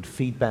of really good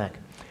feedback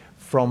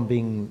from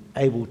being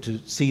able to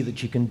see that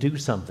she can do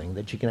something,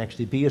 that she can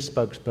actually be a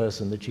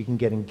spokesperson, that she can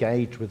get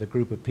engaged with a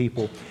group of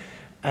people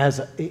as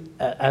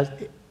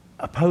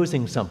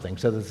opposing something.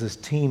 So there's this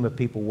team of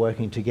people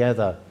working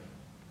together.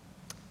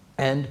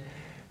 And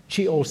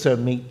she also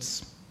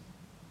meets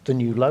the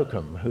new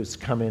locum who's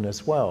come in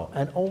as well.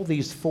 And all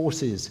these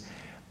forces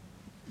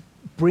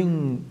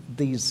bring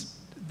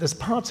there's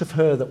parts of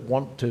her that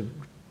want to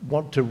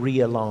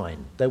realign.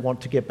 They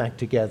want to get back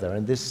together.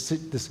 And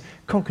this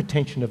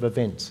concatenation of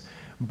events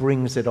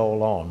brings it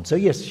all on. So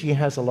yes, she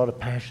has a lot of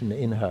passion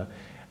in her,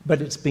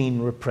 but it's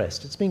been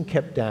repressed. It's been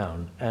kept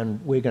down,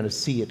 and we're going to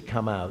see it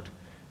come out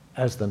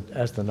as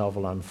the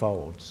novel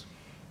unfolds.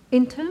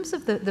 In terms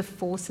of the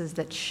forces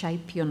that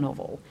shape your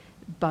novel,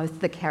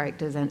 both the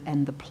characters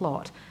and the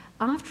plot,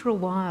 after a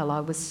while I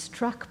was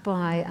struck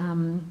by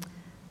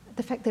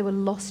the fact there were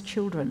lost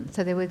children.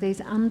 So there were these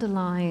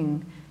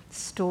underlying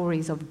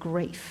stories of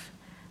grief.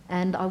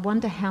 And I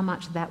wonder how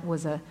much that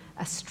was a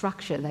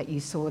structure that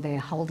you saw there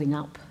holding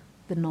up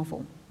the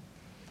novel.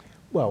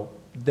 Well,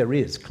 there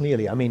is,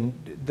 clearly. I mean,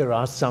 there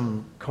are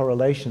some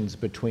correlations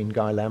between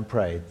Guy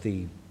Lamprey,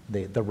 the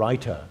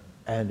writer,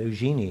 and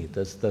Eugenie.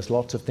 There's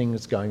lots of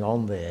things going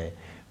on there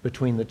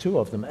between the two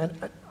of them.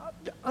 And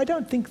I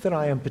don't think that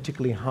I am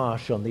particularly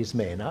harsh on these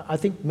men. I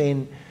think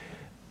men,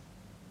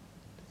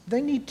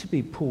 they need to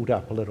be pulled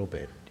up a little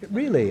bit.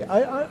 Really,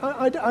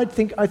 I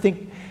think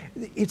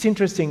it's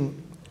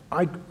interesting.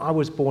 I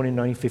was born in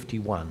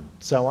 1951,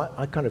 so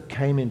I kind of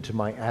came into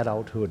my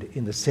adulthood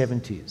in the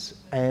 70s,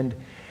 and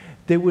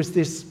there was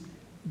this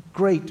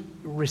great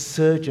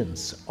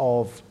resurgence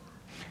of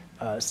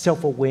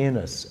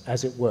self-awareness,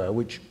 as it were,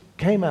 which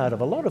came out of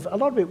a lot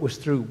of it was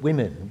through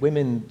women.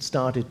 Women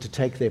started to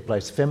take their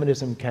place.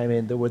 Feminism came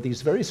in. There were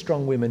these very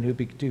strong women who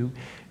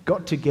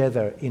got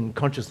together in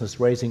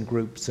consciousness-raising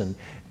groups and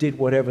did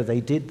whatever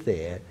they did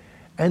there,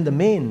 and the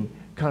men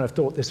kind of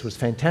thought this was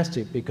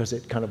fantastic because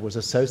it kind of was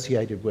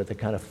associated with a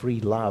kind of free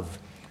love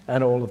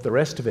and all of the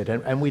rest of it,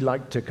 and we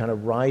liked to kind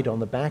of ride on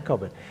the back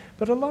of it.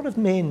 But a lot of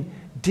men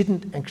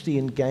didn't actually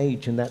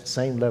engage in that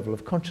same level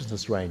of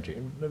consciousness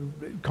raising.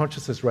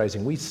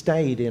 We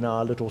stayed in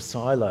our little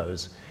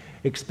silos,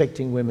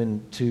 expecting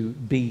women to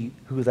be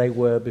who they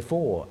were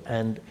before,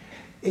 and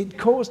it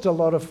caused a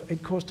lot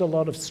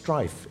of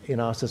strife in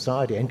our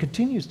society, and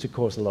continues to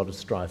cause a lot of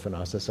strife in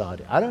our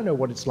society. I don't know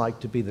what it's like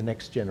to be the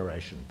next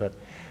generation, but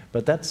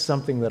that's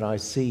something that I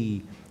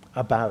see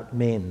about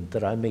men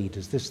that I meet,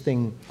 is this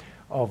thing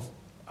look,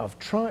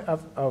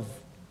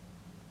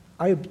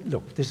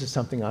 this is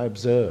something I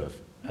observe,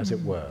 as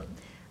it were.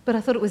 But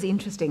I thought it was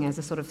interesting as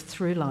a sort of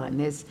through line.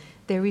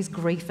 There is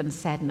grief and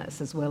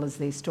sadness as well as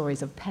these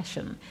stories of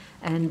passion.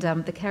 And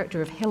the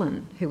character of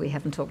Helen, who we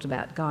haven't talked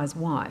about, Guy's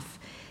wife,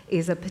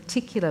 is a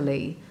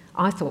particularly,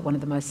 I thought, one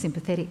of the most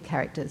sympathetic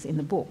characters in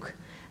the book.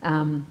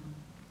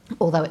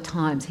 Although at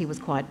times he was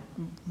quite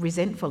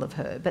resentful of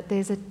her. But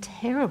there's a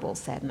terrible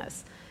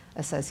sadness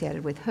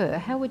associated with her.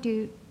 How would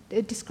you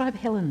describe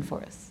Helen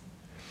for us?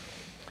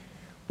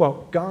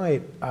 Well,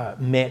 Guy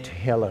met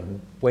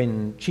Helen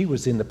when she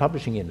was in the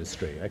publishing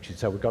industry, actually.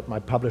 So we've got my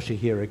publisher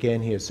here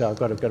again, so I've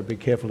got to be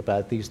careful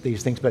about these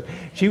things. But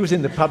she was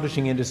in the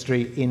publishing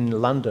industry in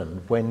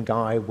London when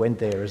Guy went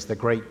there as the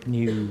great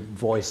new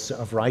voice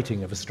of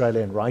writing, of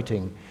Australian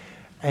writing.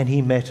 And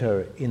he met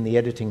her in the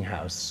editing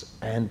house,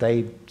 and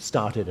they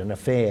started an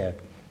affair.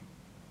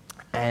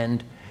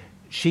 And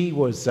she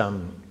was...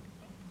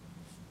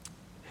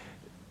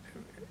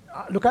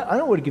 Look, I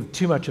don't want to give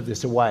too much of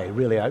this away,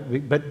 really,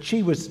 but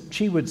she was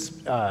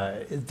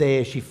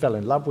there. She fell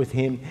in love with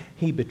him.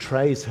 He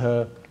betrays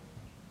her.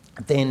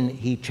 Then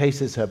he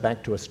chases her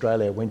back to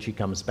Australia when she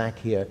comes back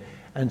here,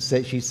 and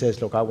she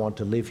says, look, I want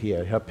to live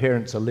here. Her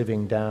parents are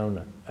living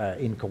down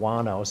in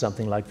Kawana or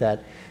something like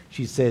that.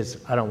 She says,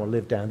 I don't want to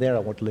live down there. I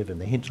want to live in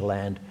the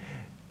hinterland.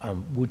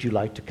 Would you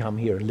like to come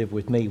here and live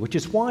with me? Which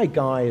is why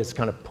Guy is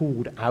kind of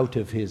pulled out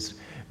of his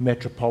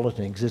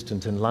metropolitan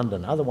existence in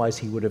London. Otherwise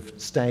he would have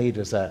stayed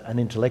as an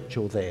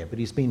intellectual there, but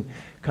he's been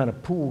kind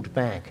of pulled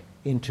back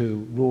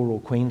into rural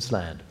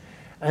Queensland.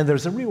 And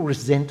there's a real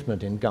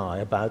resentment in Guy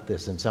about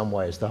this in some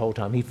ways the whole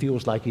time. He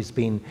feels like he's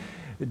been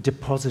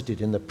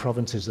deposited in the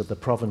provinces of the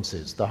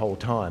provinces the whole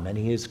time, and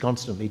he is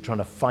constantly trying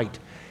to fight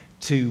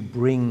to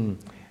bring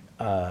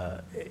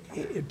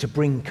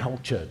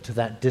culture to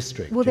that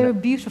district. Well, they're a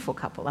beautiful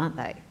couple, aren't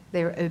they?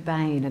 They're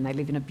urbane and they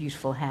live in a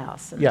beautiful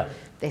house, and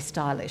they're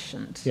stylish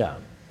and... Yeah.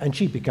 And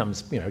she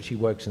becomes, she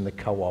works in the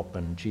co-op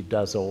and she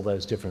does all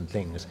those different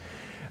things.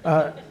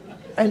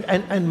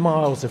 And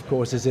Miles, of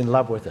course, is in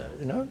love with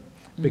her,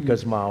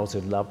 because Miles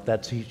in love,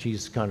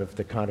 she's kind of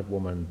the kind of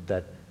woman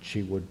that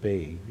she would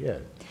be, yeah.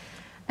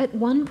 At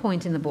one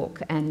point in the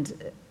book,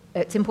 and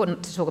it's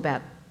important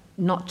to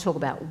not talk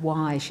about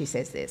why she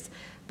says this,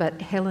 but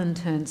Helen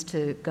turns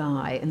to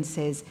Guy and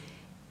says,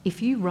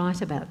 if you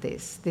write about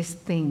this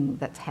thing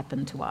that's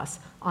happened to us,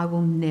 I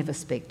will never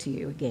speak to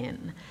you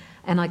again.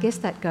 And I guess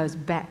that goes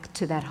back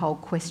to that whole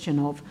question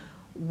of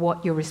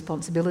what your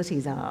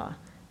responsibilities are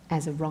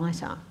as a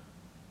writer,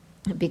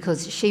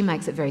 because she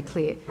makes it very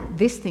clear,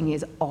 this thing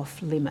is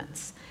off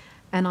limits.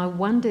 And I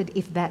wondered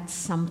if that's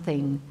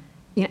something,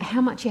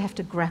 how much you have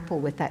to grapple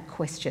with that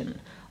question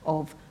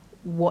of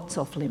what's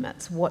off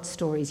limits, what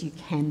stories you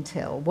can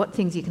tell, what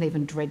things you can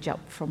even dredge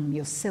up from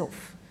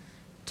yourself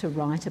to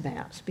write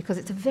about, because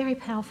it's a very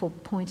powerful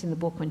point in the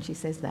book when she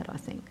says that, I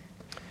think.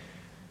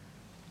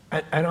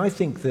 And I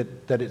think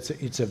that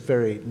it's a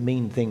very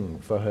mean thing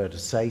for her to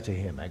say to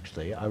him,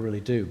 actually. I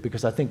really do,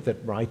 because I think that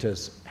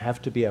writers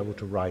have to be able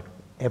to write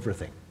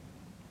everything,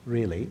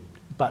 really.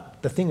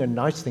 But the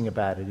nice thing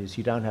about it is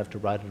you don't have to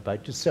write it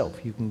about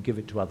yourself. You can give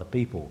it to other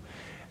people.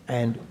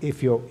 And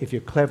if you're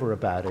clever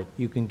about it,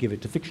 you can give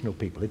it to fictional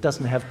people. It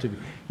doesn't have to,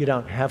 you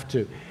don't have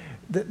to.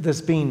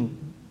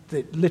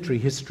 The literary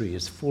history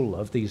is full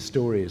of these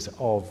stories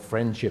of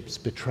friendships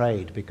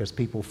betrayed because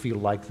people feel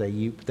like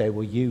they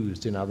were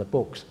used in other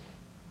books,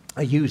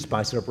 are used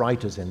by sort of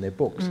writers in their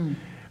books.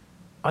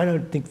 I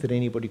don't think that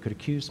anybody could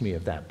accuse me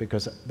of that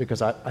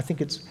because I think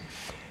it's...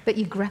 But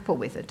you grapple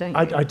with it, don't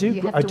you? I do.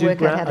 You have to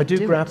work out how to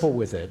do grapple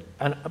with it,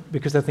 and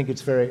because I think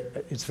it's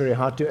very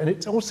hard to, and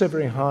it's also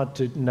very hard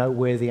to know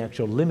where the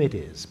actual limit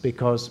is,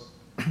 because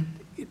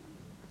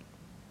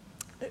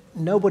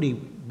nobody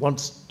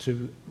wants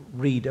to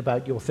read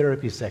about your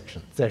therapy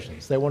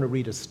sessions. They want to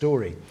read a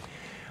story.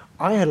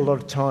 I had a lot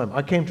of time.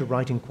 I came to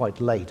writing quite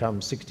late.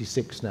 I'm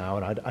 66 now,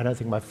 and I don't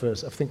think my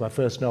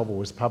first novel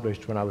was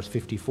published when I was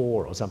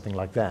 54 or something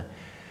like that.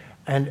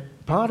 And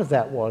part of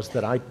that was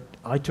that I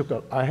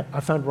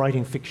found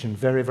writing fiction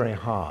very, very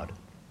hard.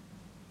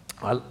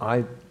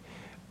 I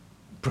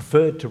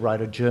preferred to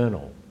write a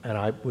journal, and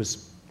I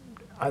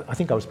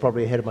think I was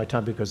probably ahead of my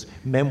time because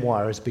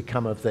memoir has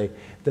become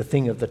the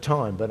thing of the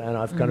time, and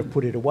I've kind of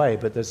put it away,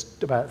 but there's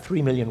about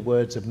 3 million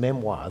words of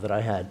memoir that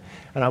I had,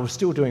 and I was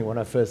still doing it when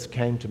I first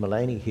came to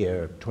Maleny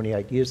here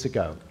 28 years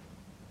ago.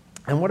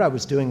 And what I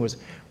was doing was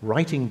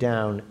writing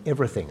down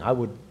everything. I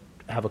would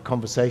have a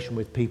conversation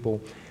with people,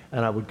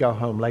 and I would go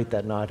home late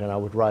that night and I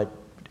would write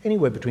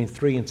anywhere between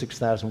 3,000 and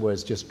 6,000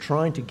 words, just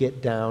trying to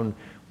get down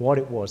what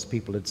it was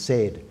people had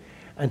said,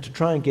 and to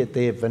try and get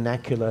their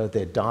vernacular,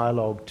 their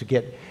dialogue,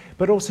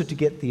 but also to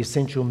get the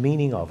essential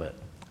meaning of it.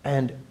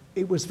 And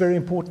it was very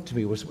important to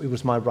me. It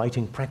was my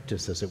writing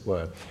practice, as it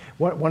were.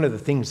 One of the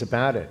things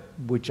about it,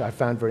 which I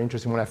found very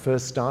interesting when I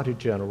first started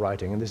journal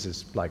writing, and this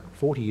is like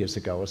 40 years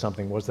ago or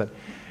something, was that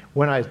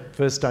when I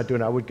first started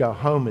doing it, I would go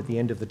home at the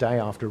end of the day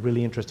after a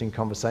really interesting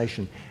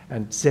conversation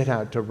and set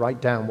out to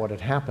write down what had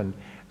happened.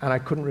 And I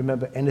couldn't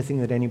remember anything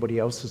that anybody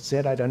else had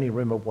said. I'd only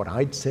remember what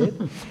I'd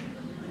said.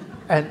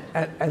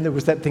 and there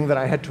was that thing that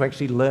I had to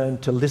actually learn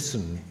to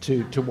listen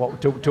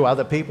to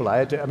other people. I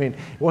had to,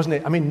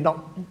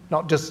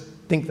 not just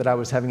think that I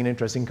was having an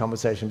interesting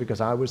conversation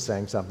because I was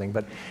saying something,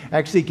 but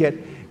actually get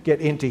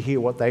in to hear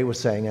what they were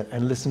saying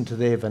and listen to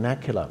their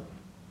vernacular.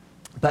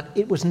 But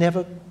it was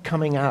never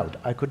coming out.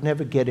 I could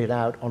never get it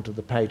out onto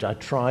the page. I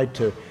tried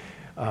to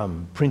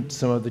print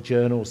some of the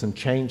journals and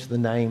change the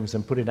names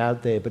and put it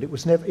out there, but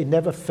it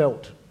never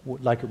felt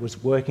like it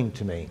was working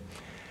to me.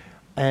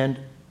 And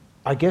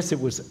I guess there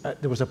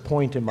was a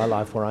point in my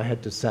life where I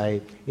had to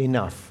say,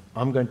 enough,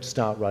 I'm going to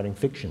start writing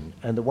fiction.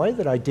 And the way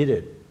that I did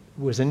it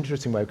was an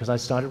interesting way, because I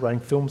started writing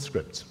film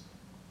scripts.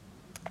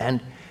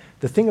 And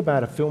the thing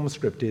about a film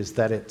script is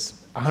that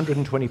it's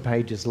 120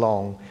 pages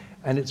long,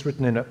 and it's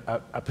written in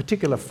a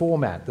particular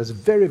format. There's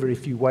very, very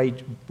few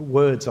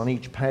words on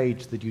each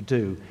page that you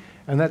do,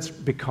 and that's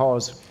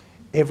because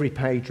every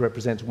page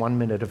represents 1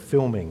 minute of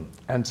filming.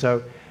 And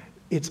so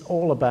it's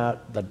all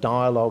about the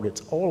dialogue,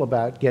 it's all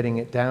about getting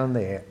it down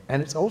there,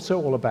 and it's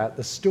also all about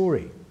the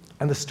story.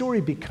 And the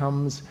story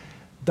becomes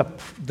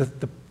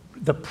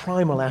the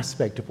primal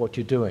aspect of what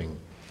you're doing.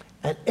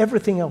 And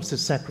everything else is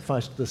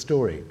sacrificed to the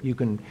story.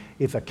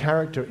 If a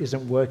character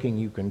isn't working,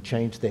 you can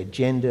change their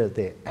gender,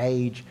 their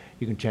age,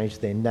 you can change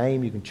their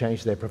name, you can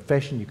change their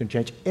profession, you can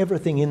change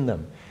everything in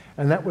them.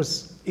 And it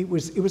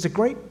was a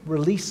great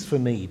release for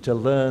me to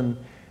learn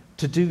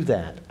to do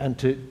that, and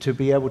to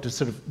be able to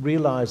sort of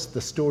realize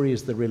the story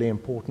is the really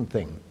important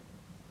thing.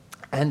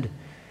 And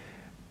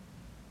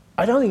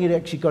I don't think it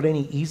actually got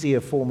any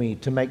easier for me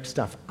to make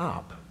stuff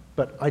up,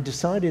 but I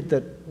decided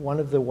that one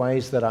of the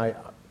ways that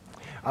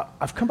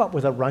I've come up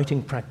with a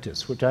writing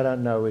practice, which I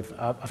don't know if...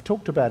 I've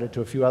talked about it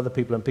to a few other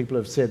people, and people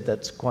have said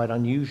that's quite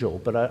unusual,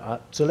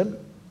 but so let me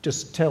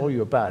just tell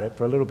you about it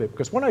for a little bit,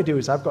 because what I do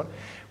is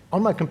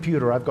on my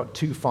computer, I've got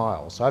 2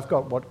 files. I've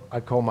got what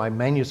I call my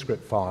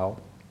manuscript file,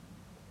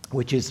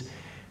 which is,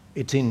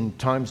 it's in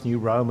Times New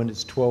Roman,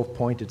 it's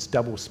 12-point, it's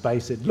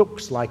double-spaced, it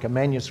looks like a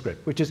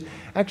manuscript, which is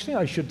actually,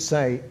 I should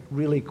say,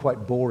 really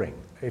quite boring.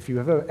 If you've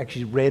ever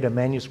actually read a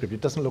manuscript,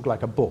 it doesn't look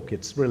like a book.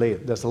 It's really,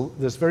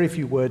 there's very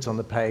few words on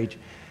the page,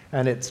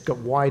 and it's got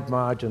wide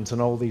margins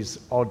and all these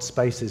odd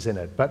spaces in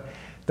it. But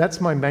that's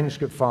my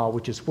manuscript file,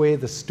 which is where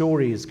the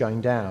story is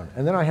going down.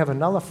 And then I have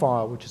another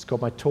file, which is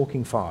called my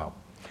talking file.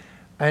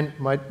 And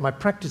my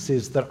practice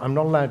is that I'm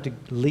not allowed to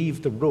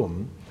leave the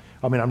room.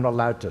 I mean, I'm not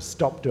allowed to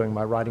stop doing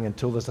my writing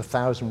until there's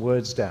 1,000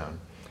 words down.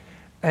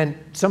 And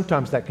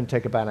sometimes that can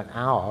take about an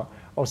hour,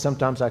 or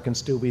sometimes I can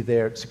still be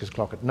there at 6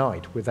 o'clock at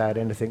night without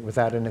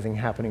anything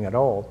happening at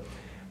all.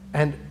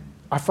 And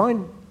I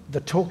find the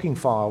talking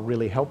file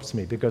really helps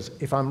me, because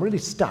if I'm really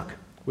stuck,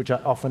 which I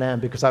often am,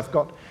 because I've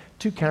got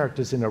 2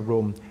 characters in a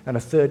room and a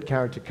 3rd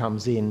character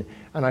comes in,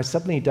 and I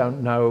suddenly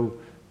don't know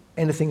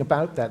anything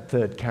about that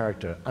 3rd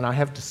character, and I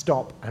have to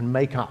stop and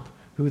make up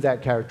who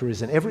that character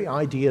is. And every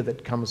idea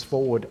that comes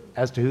forward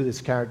as to who this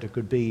character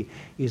could be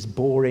is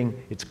boring,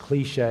 it's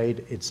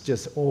cliched, it's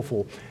just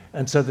awful.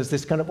 And so there's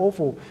this kind of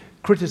awful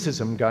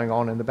criticism going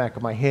on in the back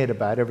of my head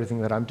about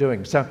everything that I'm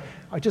doing. So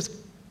I just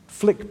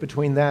flick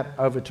between that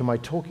over to my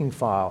talking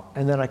file,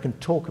 and then I can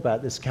talk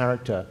about this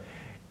character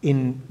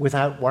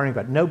without worrying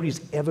about it. Nobody's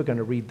ever going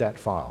to read that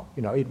file.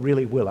 You know, it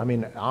really will. I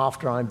mean,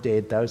 after I'm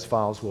dead, those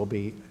files will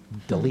be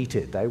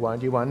deleted.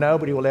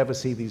 Nobody will ever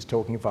see these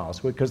talking files,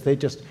 because they're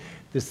just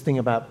this thing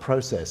about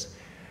process.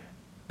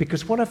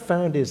 Because what I've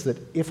found is that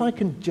if I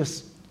can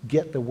just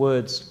get the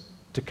words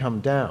to come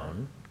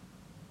down,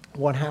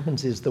 what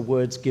happens is the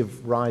words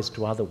give rise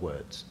to other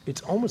words.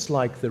 It's almost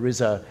like there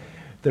is a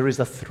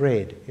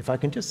thread. If I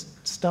can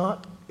just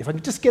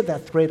get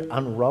that thread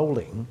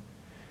unrolling,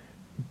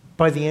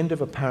 by the end of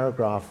a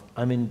paragraph,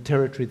 I'm in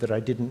territory that I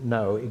didn't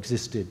know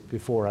existed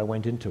before I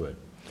went into it.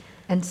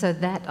 And so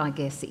that, I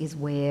guess, is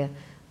where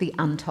the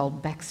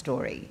untold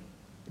backstory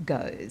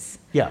goes.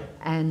 Yeah.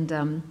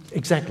 And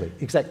exactly.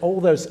 All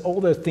those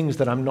things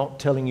that I'm not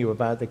telling you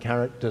about the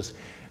characters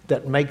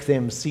that make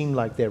them seem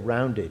like they're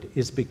rounded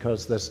is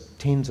because there's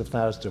tens of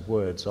thousands of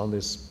words on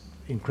this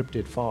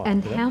encrypted file.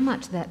 And how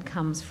much that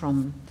comes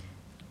from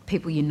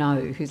people you know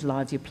whose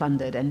lives you've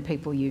plundered and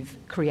people you've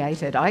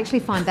created. I actually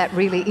find that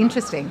really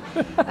interesting.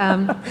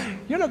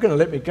 You're not going to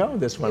let me go on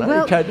this one,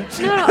 well, are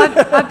you? No,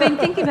 I've been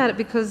thinking about it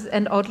because,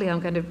 and oddly I'm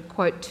going to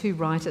quote 2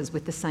 writers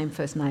with the same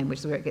first name, which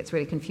is where it gets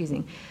really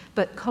confusing.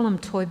 But Colm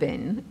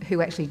Toibin,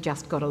 who actually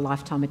just got a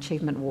Lifetime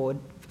Achievement Award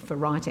for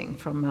writing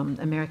from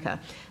America,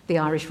 the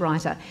Irish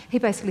writer, he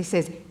basically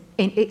says,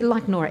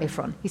 like Nora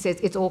Ephron, he says,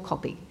 it's all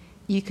copy.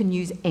 You can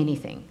use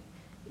anything.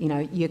 You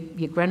know,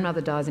 your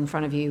grandmother dies in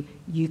front of you,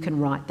 you can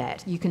write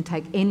that. You can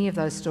take any of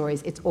those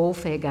stories, it's all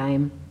fair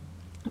game.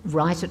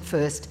 Write it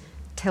first,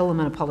 tell them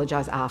and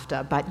apologise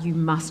after, but you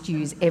must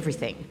use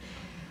everything.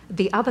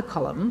 The other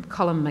Colm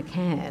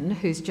McCann,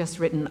 who's just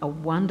written a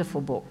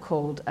wonderful book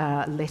called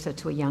Letter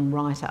to a Young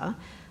Writer,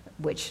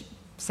 which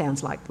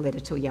sounds like Letter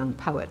to a Young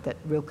Poet that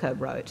Rilke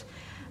wrote.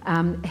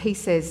 He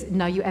says,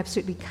 no, you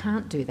absolutely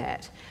can't do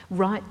that.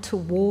 Write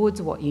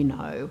towards what you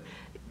know.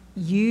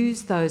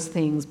 Use those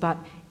things, but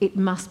it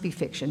must be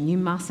fiction. You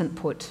mustn't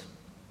put,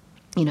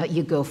 you know,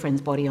 your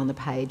girlfriend's body on the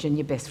page and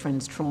your best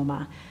friend's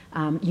trauma.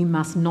 You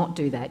must not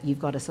do that. You've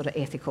got a sort of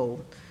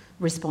ethical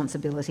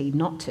responsibility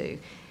not to.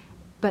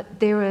 But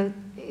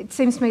it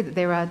seems to me that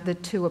there are the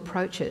 2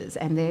 approaches,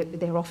 and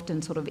they're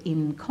often sort of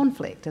in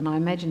conflict. And I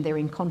imagine they're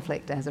in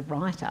conflict as a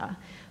writer,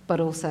 but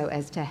also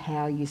as to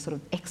how you sort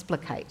of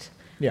explicate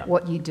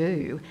what you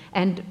do.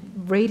 And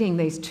reading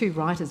these 2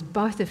 writers,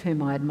 both of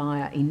whom I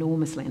admire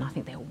enormously, and I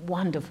think they're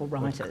wonderful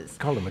writers.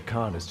 Well, Colm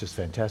McCann is just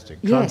fantastic.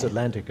 Yeah.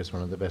 Transatlantic is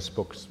one of the best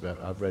books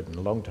I've read in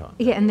a long time.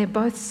 Yeah, and they're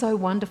both so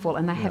wonderful,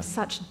 and they have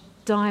such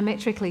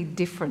diametrically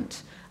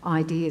different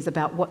ideas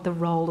about what the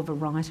role of a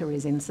writer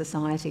is in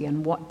society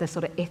and what the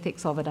sort of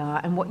ethics of it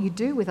are and what you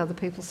do with other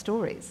people's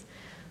stories.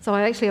 So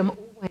I actually am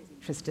always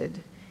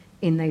interested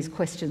in these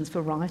questions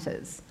for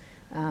writers.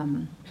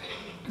 And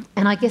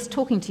I guess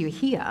talking to you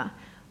here,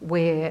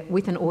 where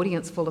with an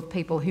audience full of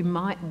people who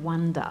might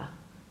wonder,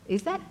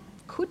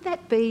 could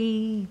that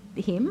be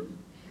him?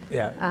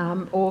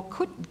 Yeah. Or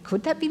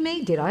could that be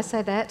me? Did I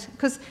say that?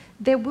 Because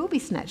there will be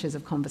snatches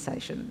of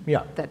conversation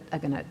that are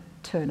going to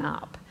turn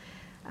up.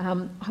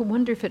 I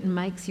wonder if it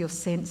makes your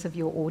sense of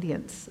your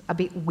audience a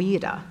bit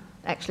weirder,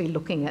 actually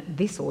looking at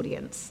this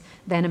audience,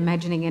 than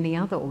imagining any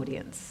other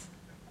audience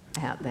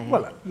out there.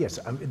 Well, yes,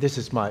 this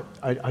is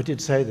I did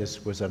say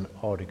this was an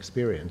odd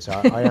experience.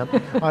 I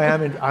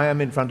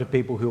am in front of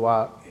people who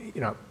are,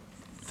 you know,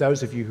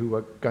 those of you who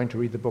are going to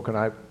read the book, and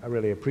I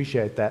really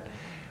appreciate that,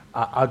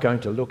 are going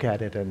to look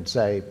at it and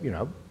say, you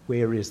know,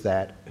 where is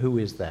that? Who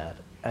is that?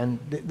 And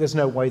there's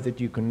no way that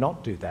you can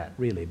not do that,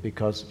 really,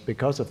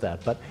 because of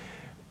that. But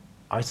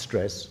I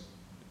stress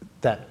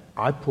that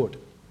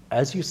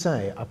as you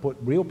say, I put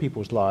real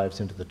people's lives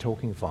into the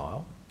talking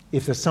file.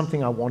 If there's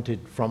something I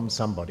wanted from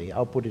somebody,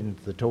 I'll put it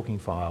into the talking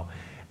file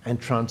and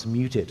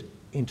transmute it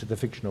into the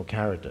fictional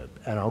character,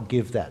 and I'll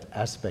give that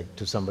aspect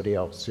to somebody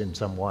else in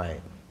some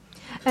way.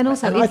 And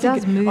also, it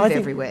does move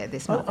everywhere,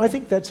 this novel. I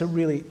think it's a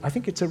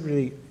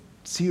really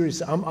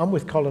serious... I'm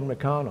with Colm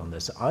McCann on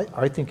this.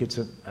 I think it's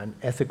an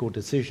ethical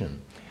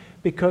decision,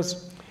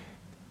 because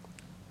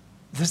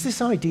there's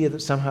this idea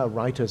that somehow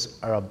writers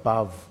are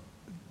above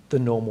the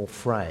normal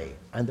fray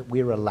and that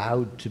we're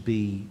allowed to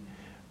be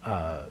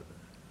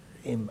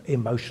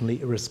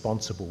emotionally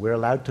irresponsible. We're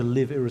allowed to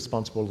live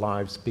irresponsible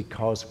lives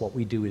because what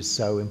we do is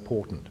so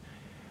important.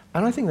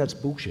 And I think that's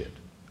bullshit.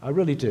 I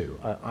really do.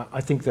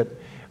 I think that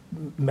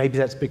maybe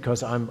that's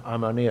because I'm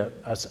only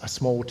a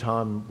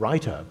small-time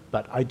writer,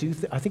 but I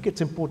think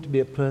it's important to be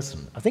a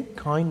person. I think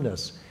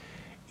kindness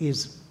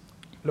is,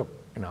 look,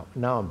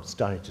 now I'm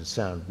starting to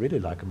sound really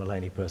like a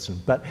Maleny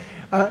person, but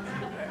I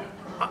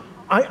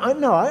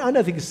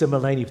don't think it's a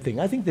Maleny thing.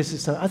 I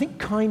think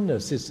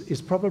kindness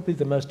is probably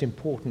the most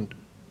important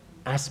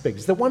aspect.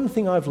 It's the one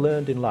thing I've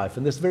learned in life,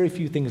 and there's very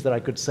few things that I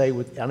could say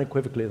with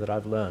unequivocally that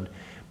I've learned,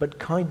 but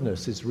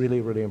kindness is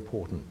really, really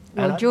important.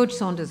 Well, George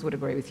Saunders would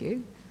agree with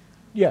you.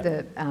 Yeah.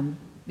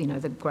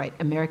 The great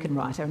American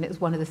writer, and it's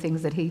one of the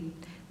things that he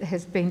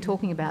has been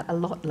talking about a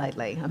lot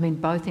lately. I mean,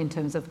 both in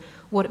terms of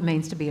what it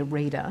means to be a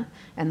reader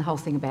and the whole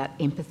thing about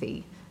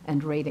empathy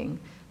and reading,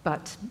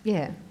 but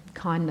yeah,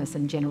 kindness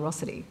and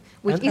generosity,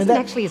 which isn't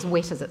actually as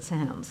wet as it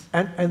sounds.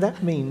 And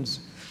that means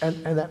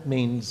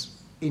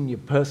in your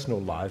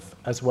personal life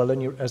as well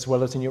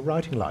as in your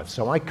writing life.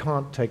 So I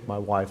can't take my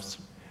wife's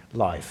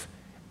life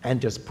and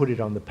just put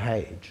it on the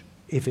page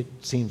if it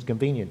seems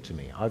convenient to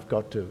me. I've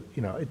got to,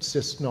 it's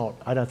just not,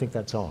 I don't think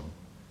that's on.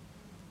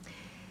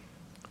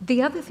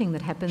 The other thing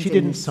that happens... She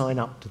didn't sign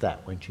up to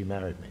that when she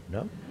married me,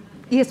 no?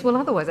 Yes, well,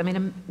 otherwise, I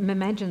mean,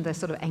 imagine the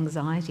sort of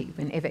anxiety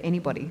whenever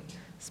anybody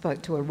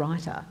spoke to a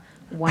writer,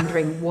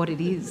 wondering what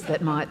it is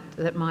that might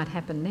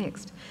happen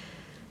next.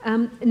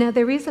 Now,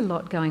 there is a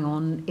lot going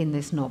on in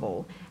this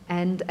novel,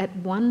 and at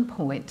one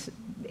point,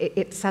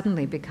 it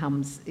suddenly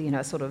becomes,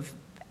 sort of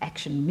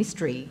action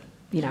mystery,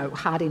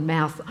 heart in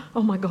mouth.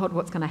 Oh my God,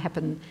 what's going to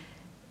happen?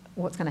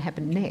 What's going to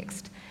happen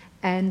next?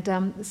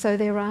 And so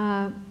there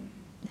are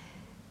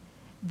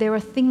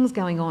things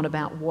going on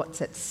about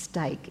what's at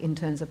stake in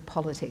terms of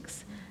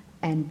politics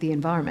and the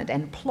environment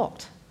and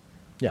plot.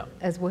 Yeah.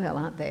 As well,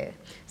 aren't there?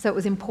 So it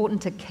was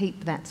important to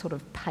keep that sort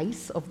of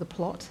pace of the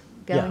plot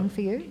going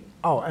for you?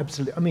 Oh,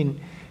 absolutely. I mean,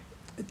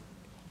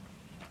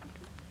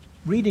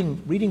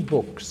 reading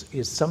books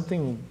is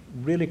something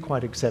really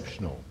quite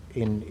exceptional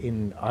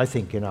I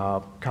think, in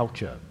our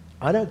culture.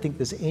 I don't think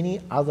there's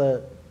any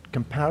other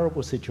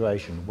comparable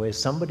situation where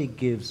somebody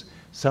gives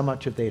so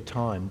much of their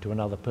time to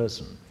another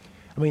person.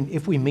 I mean,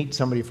 if we meet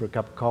somebody for a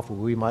cup of coffee,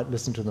 we might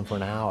listen to them for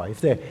an hour.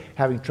 If they're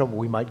having trouble,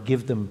 we might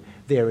give them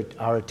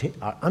our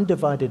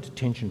undivided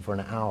attention for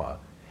an hour.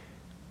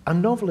 A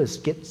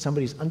novelist gets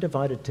somebody's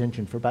undivided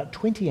attention for about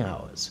 20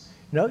 hours.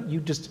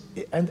 And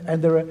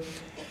there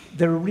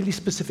are really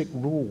specific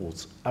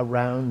rules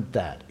around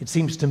that, it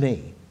seems to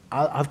me.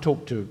 I've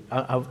talked to,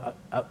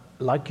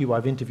 like you,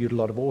 I've interviewed a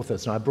lot of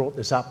authors, and I brought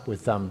this up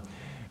with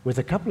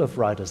a couple of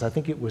writers. I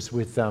think it was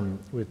with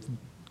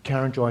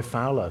Karen Joy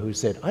Fowler, who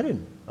said, I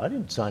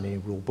didn't sign any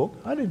rule book.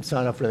 I didn't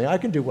sign up for anything. I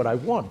can do what I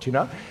want,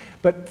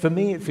 But for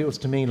me, it feels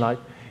to me like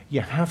you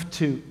have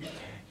to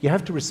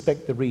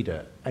respect the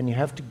reader, and you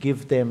have to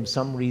give them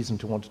some reason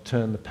to want to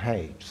turn the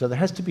page. So there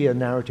has to be a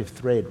narrative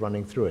thread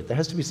running through it. There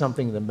has to be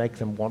something that makes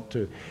them want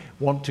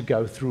to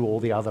go through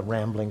all the other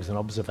ramblings and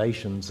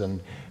observations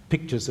and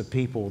pictures of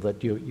people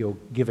that you're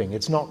giving.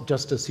 It's not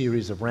just a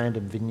series of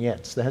random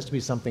vignettes. There has to be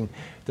something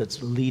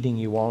that's leading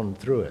you on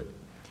through it.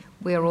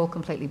 We Are All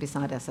Completely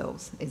Beside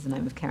Ourselves is the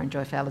name of Karen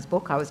Joy Fowler's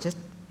book. I was just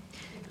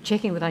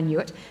checking that I knew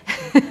it,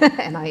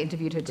 and I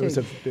interviewed her too.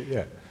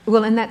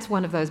 Well, and that's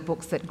one of those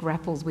books that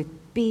grapples with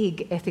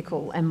big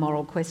ethical and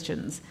moral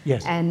questions.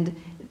 Yes. And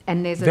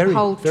there's a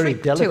whole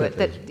trick to it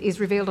that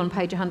is revealed on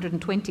page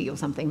 120 or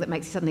something that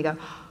makes you suddenly go,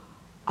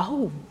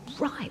 oh,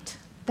 right,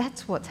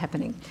 that's what's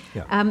happening.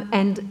 Yeah.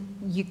 And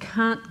you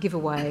can't give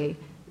away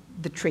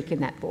the trick in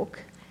that book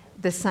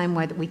the same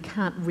way that we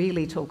can't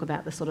really talk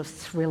about the sort of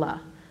thriller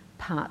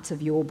parts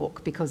of your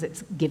book because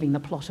it's giving the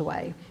plot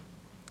away,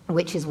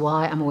 which is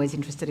why I'm always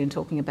interested in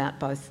talking about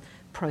both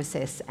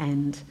process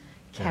and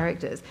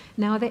characters.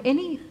 Now, are there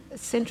any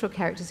central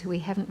characters who we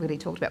haven't really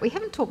talked about? We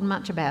haven't talked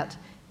much about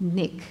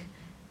Nick,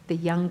 the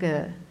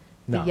younger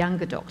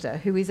doctor,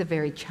 who is a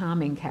very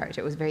charming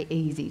character. It was very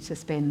easy to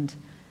spend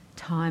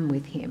time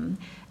with him.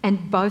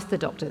 And both the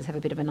doctors have a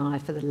bit of an eye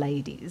for the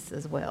ladies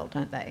as well,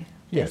 don't they?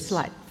 Yes. They're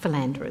slight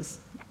philanderers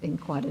in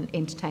quite an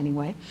entertaining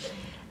way.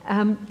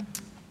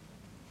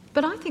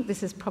 But I think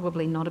this is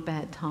probably not a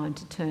bad time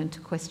to turn to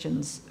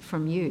questions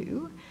from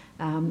you.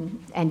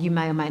 And you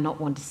may or may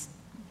not want to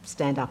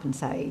stand up and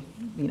say,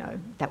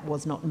 that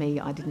was not me,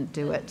 I didn't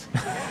do it.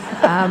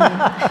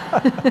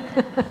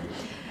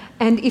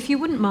 And if you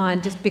wouldn't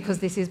mind, just because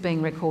this is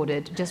being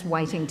recorded, just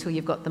waiting till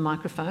you've got the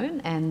microphone,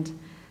 and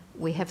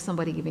we have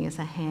somebody giving us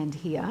a hand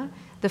here.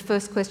 The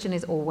first question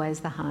is always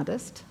the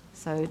hardest,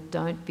 so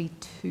don't be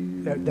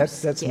too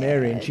That's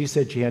Mary, and she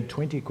said she had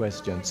 20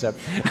 questions. So.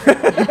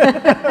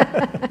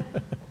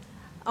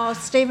 Oh,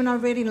 Stephen, I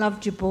really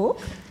loved your book.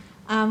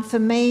 For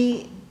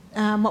me,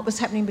 what was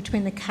happening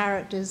between the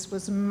characters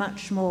was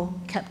much more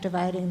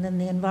captivating than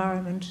the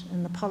environment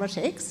and the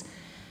politics.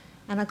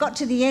 And I got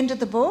to the end of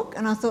the book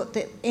and I thought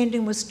the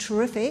ending was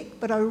terrific,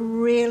 but I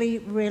really,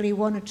 really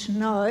wanted to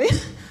know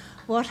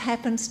what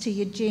happens to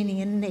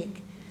Eugenie and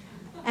Nick.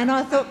 And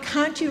I thought,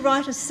 can't you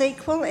write a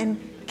sequel and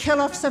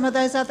kill off some of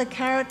those other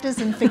characters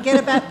and forget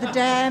about the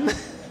dam?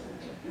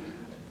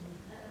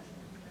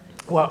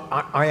 Well,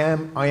 I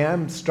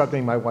am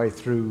struggling my way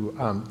through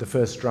the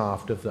first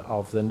draft of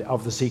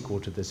the sequel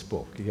to this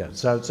book. Yeah.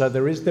 So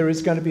there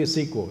is going to be a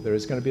sequel. There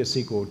is going to be a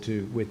sequel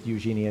with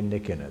Eugenie and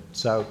Nick in it.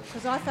 So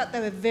because I thought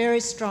they were very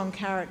strong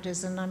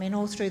characters, and I mean,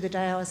 all through the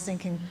day I was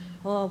thinking,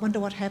 oh, I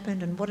wonder what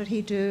happened and what did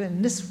he do,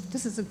 and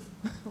this is a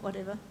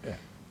whatever. Yeah.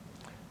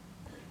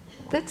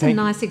 That's a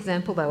nice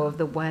example, though, of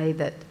the way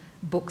that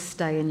books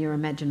stay in your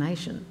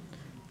imagination,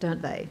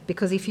 don't they?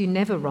 Because if you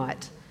never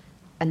write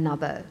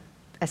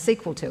a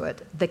sequel to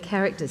it, the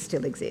characters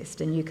still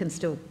exist and you can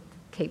still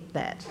keep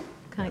that,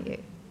 can't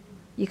you?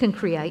 You can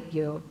create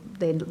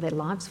their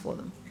lives for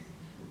them.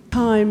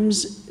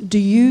 Times do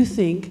you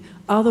think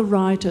other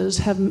writers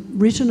have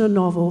written a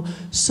novel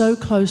so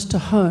close to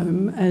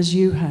home as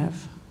you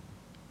have?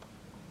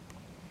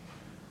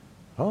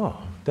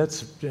 Oh,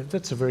 that's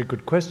a very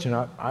good question.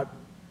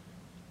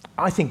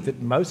 I think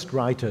that most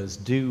writers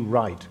do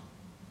write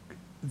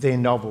their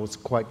novels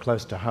quite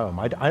close to home.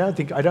 I don't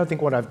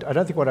think what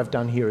I've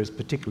done here is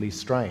particularly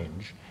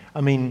strange.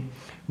 I mean,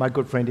 my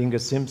good friend Inga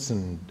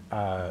Simpson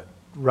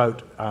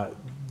wrote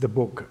the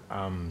book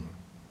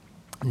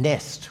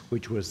Nest,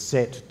 which was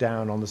set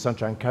down on the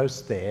Sunshine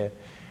Coast there.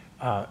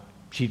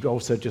 She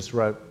also just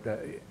wrote,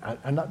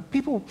 and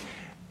people.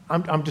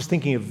 I'm just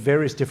thinking of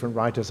various different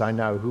writers I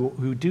know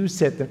who do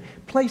set them.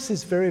 Place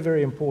is very,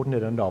 very important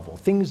in a novel.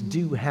 Things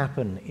do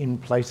happen in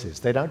places.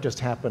 They don't just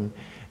happen.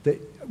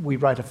 We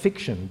write a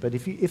fiction, but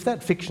if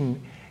that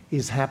fiction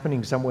is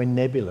happening somewhere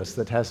nebulous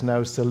that has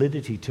no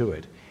solidity to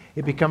it,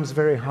 it becomes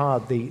very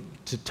hard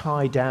to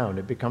tie down.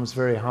 It becomes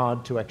very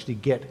hard to actually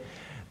get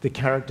the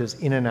characters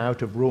in and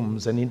out of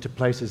rooms and into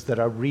places that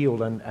are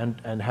real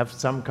and have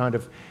some kind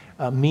of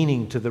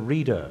meaning to the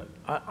reader.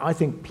 I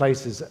think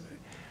place is a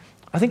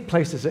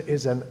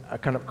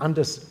kind of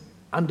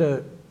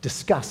under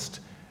discussed,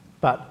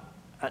 but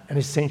an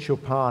essential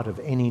part of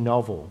any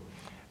novel.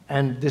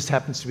 And this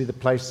happens to be the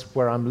place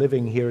where I'm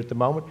living here at the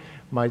moment.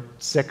 My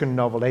second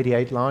novel,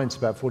 88 Lines,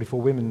 about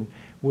 44 women,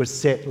 was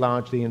set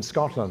largely in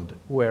Scotland,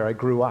 where I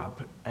grew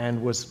up,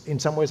 and was in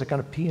some ways a kind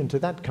of paean to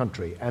that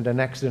country. And An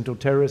Accidental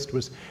Terrorist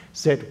was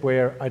set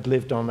where I'd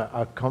lived on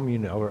a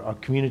commune or a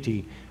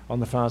community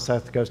on the far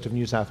south coast of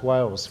New South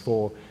Wales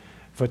for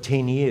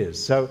 10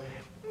 years. So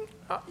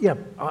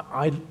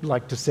I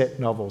like to set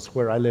novels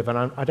where I live, and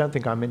I don't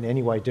think I'm in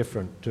any way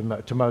different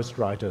to most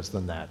writers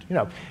than that. You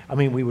know, I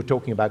mean, we were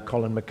talking about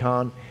Colin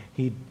McCann.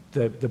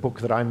 The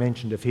book that I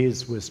mentioned of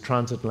his was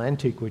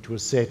Transatlantic, which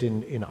was set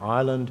in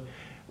Ireland,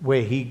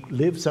 where he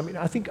lives. I mean,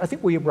 I think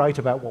we write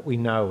about what we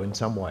know in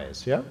some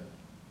ways. Yeah.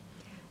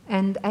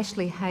 And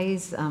Ashley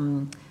Hayes'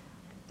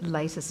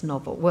 latest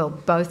novel, well,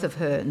 both of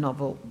her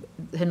novel,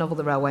 The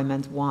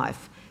Railwayman's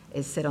Wife,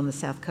 is set on the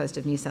south coast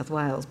of New South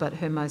Wales, but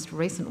her most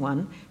recent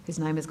one, whose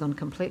name has gone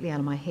completely out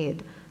of my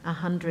head,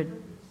 100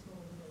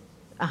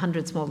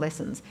 Small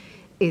Lessons,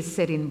 is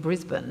set in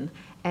Brisbane,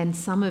 and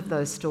some of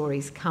those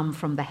stories come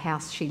from the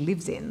house she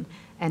lives in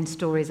and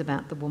stories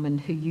about the woman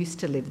who used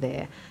to live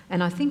there.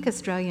 And I think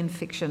Australian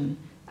fiction,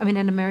 I mean,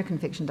 and American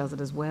fiction does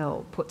it as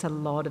well, puts a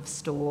lot of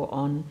store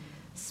on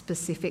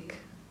specific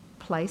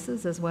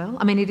places as well.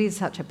 I mean, it is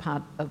such a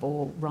part of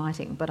all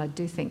writing, but I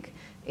do think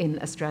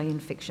in Australian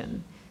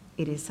fiction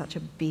it is such a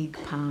big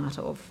part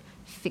of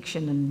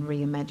fiction and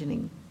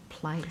reimagining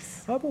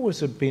place. I've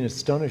always been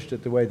astonished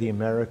at the way the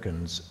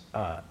Americans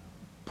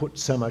put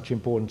so much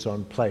importance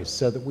on place,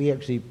 so that we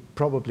actually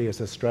probably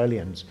as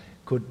Australians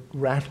could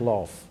rattle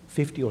off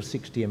 50 or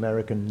 60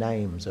 American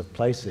names of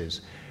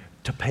places,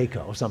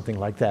 Topeka or something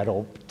like that,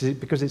 or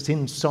because it's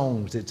in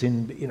songs, it's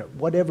in,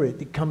 whatever,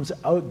 it comes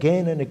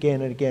again and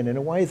again and again in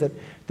a way that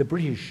the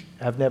British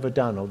have never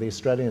done, or the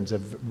Australians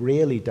have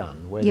rarely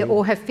done.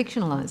 Or have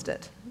fictionalised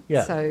it.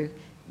 Yeah. So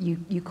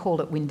you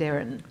call it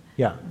Winderran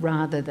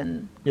rather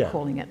than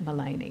calling it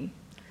Maleny.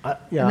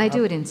 And they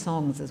do it in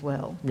songs as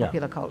well,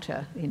 popular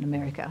culture in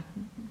America.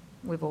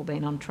 We've all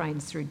been on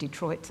trains through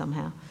Detroit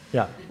somehow.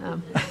 Yeah,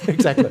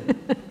 exactly.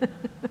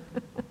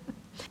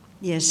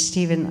 Yes,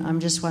 Stephen, I'm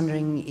just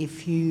wondering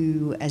if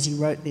you, as you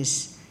wrote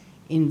this,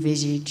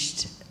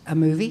 envisaged a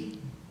movie?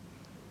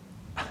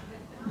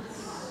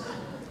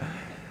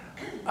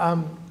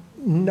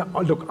 No,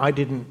 look, I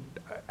didn't.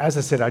 As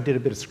I said, I did a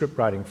bit of script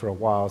writing for a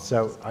while,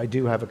 so I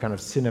do have a kind of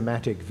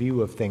cinematic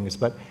view of things.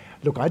 But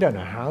look, I don't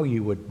know how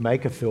you would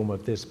make a film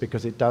of this,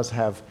 because it does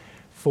have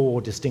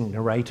 4 distinct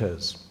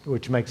narrators,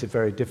 which makes it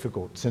very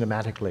difficult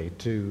cinematically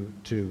to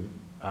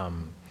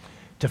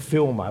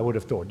film, I would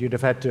have thought. You'd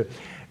have had to...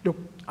 Look,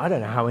 I don't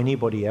know how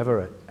anybody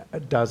ever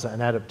does an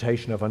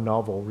adaptation of a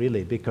novel,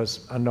 really,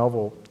 because a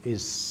novel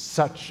is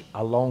such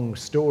a long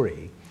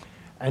story.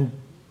 And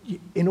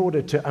in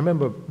order to... I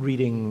remember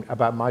reading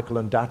about Michael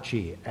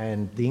Ondaatje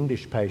and The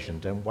English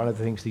Patient, and one of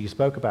the things that he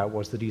spoke about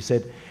was that he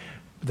said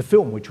the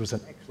film, which was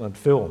an excellent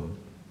film,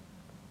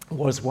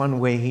 was one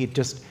where he'd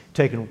just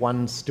taken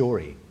one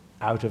story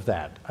out of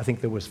that. I think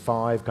there was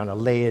 5 kind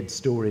of layered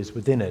stories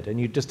within it, and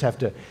you just have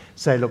to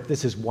say, look,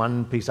 this is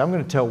one piece. I'm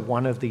going to tell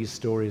one of these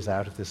stories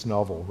out of this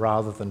novel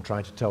rather than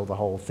trying to tell the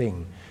whole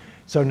thing.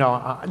 So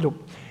no, look,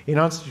 in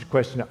answer to your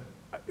question,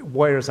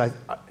 whereas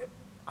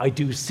I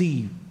do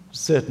see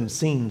certain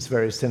scenes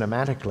very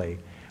cinematically,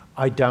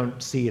 I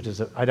don't see it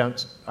as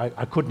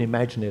I couldn't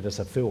imagine it as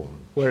a film.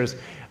 Whereas,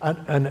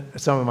 and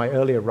some of my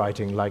earlier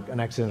writing, like An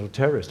Accidental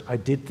Terrorist, I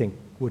did think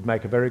would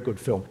make a very good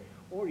film,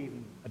 or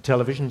even a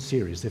television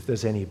series, if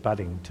there's any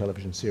budding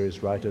television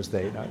series writers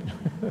there, you know.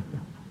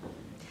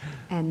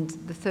 And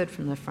the third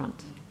from the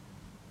front.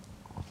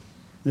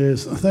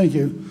 Yes, thank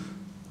you.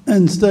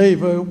 And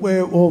Steve,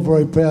 we're all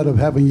very proud of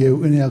having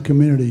you in our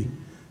community.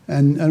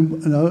 And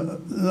you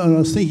know, I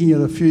was thinking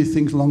of a few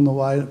things along the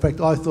way. In fact,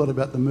 I thought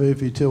about the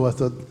movie too. I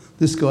thought,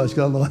 this guy's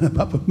got to line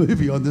up a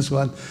movie on this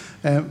one.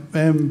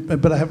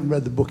 But I haven't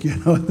read the book yet,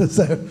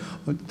 so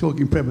I'm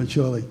talking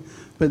prematurely.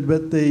 But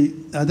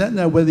I don't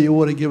know whether you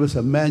ought to give us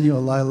a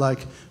manual, like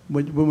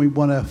when we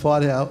want to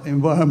fight our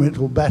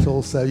environmental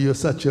battles. So you're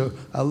such a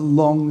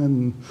long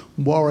and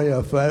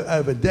warrior for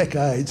over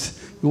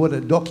decades. You ought to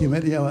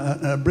document, you know,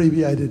 an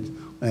abbreviated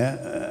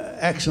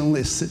action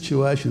list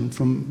situation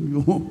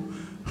from your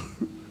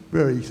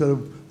very sort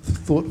of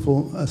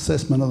thoughtful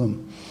assessment of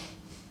them.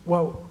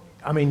 Well,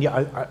 I mean,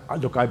 yeah,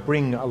 look, I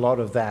bring a lot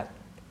of that,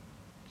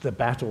 the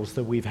battles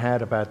that we've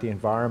had about the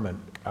environment,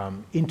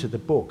 into the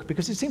book,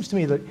 because it seems to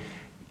me that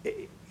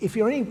if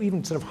you're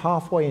even sort of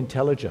halfway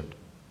intelligent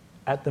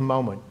at the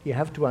moment, you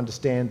have to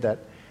understand that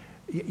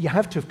you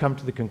have to have come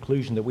to the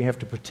conclusion that we have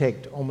to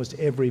protect almost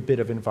every bit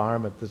of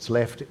environment that's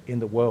left in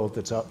the world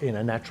that's in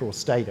a natural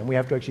state, and we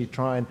have to actually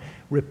try and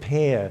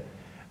repair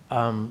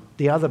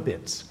the other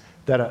bits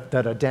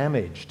that are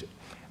damaged.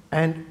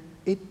 And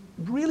it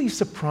really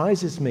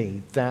surprises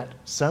me that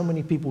so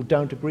many people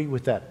don't agree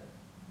with that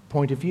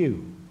point of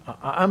view.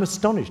 I'm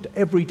astonished.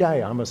 Every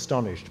day I'm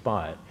astonished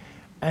by it.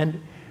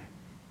 And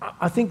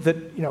I think that,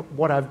 you know,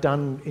 what I've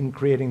done in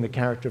creating the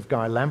character of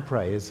Guy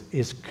Lamprey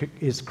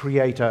is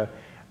create a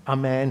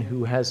man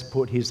who has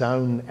put his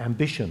own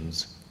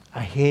ambitions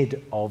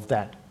ahead of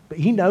that.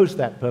 He knows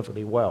that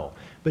perfectly well,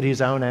 but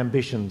his own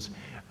ambitions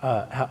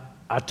are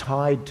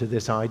tied to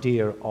this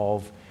idea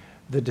of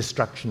the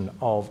destruction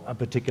of a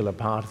particular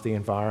part of the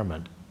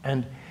environment.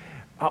 And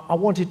I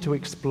wanted to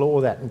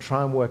explore that and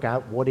try and work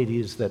out what it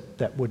is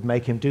that would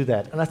make him do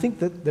that. And I think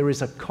that there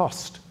is a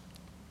cost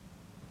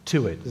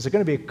to it. There's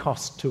going to be a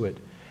cost to it,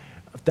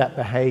 of that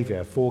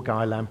behaviour for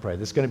Guy Lamprey.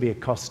 There's going to be a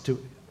cost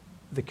to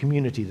the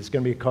community. There's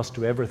going to be a cost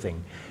to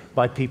everything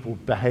by people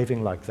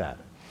behaving like that.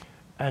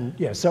 And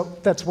yeah, so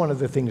that's one of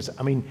the things.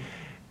 I mean,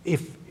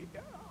 if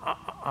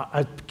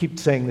I keep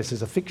saying this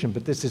is a fiction,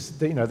 but this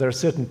is, you know, there are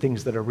certain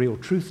things that are real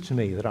truth to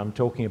me that I'm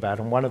talking about,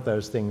 and one of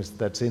those things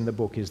that's in the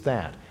book is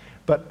that.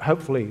 But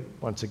hopefully,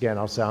 once again,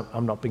 I'll say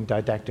I'm not being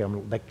didactic, I'm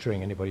not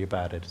lecturing anybody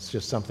about it. It's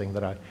just something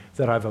that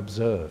I've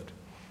observed.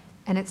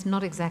 And it's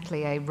not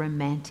exactly a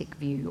romantic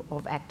view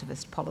of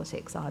activist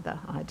politics either,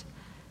 I'd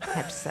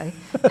have to say.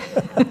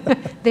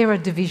 There are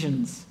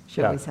divisions,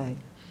 shall we say.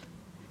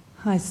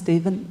 Hi,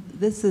 Stephen.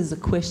 This is a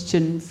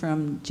question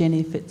from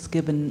Jenny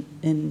Fitzgibbon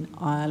in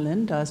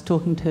Ireland. I was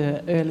talking to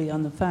her early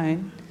on the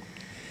phone,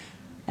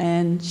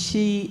 and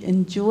she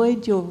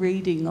enjoyed your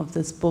reading of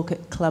this book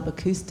at Club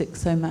Acoustic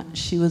so much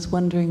she was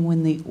wondering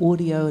when the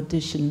audio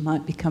edition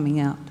might be coming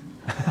out.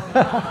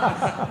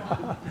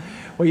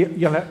 Well,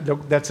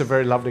 look, that's a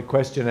very lovely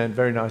question, and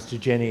very nice to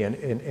Jenny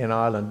in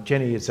Ireland.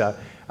 Jenny is a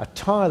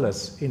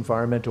tireless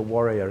environmental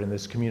warrior in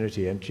this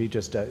community, and she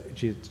just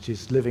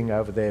she's living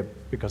over there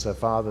because her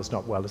father's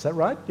not well. Is that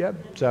right? Yeah.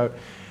 So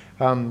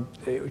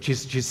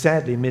she's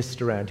sadly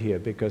missed around here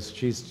because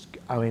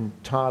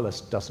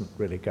tireless doesn't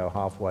really go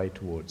halfway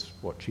towards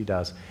what she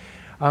does.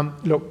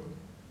 Look,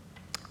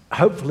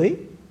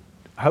 hopefully.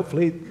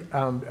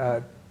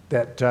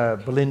 That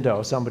Belinda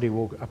or somebody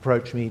will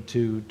approach me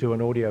to do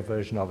an audio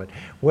version of it.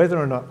 Whether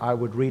or not I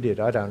would read it,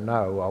 I don't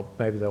know.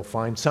 Maybe they'll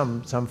find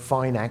some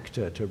fine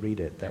actor to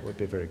read it. That would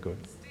be very good.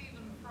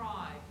 Stephen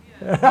Fry,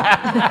 yeah.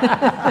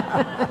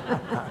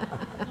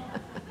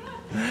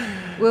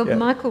 Well, yeah.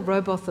 Michael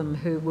Robotham,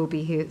 who will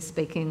be here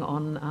speaking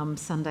on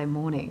Sunday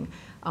morning,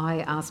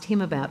 I asked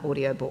him about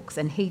audiobooks,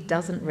 and he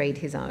doesn't read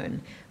his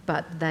own,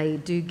 but they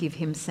do give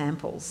him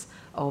samples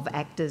of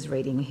actors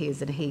reading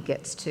his, and he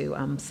gets to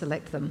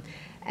select them.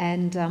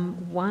 And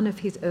one of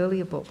his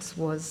earlier books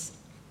was,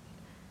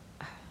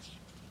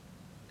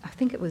 I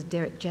think it was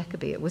Derek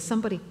Jacobi. It was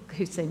somebody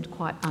who seemed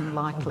quite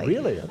unlikely.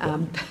 Oh, really?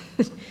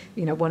 Okay.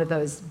 You know, one of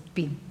those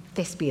big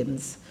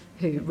thespians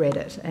who read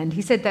it. And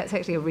he said that's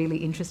actually a really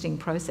interesting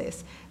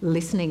process,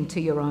 listening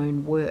to your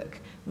own work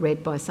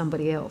read by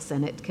somebody else,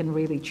 and it can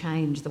really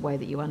change the way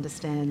that you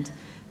understand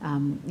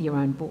your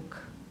own book.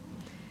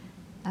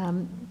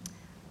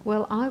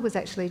 Well, I was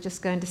actually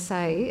just going to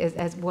say,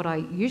 as what I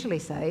usually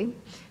say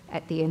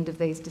at the end of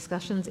these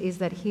discussions, is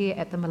that here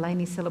at the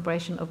Maleny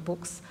Celebration of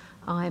Books,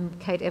 I'm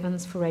Kate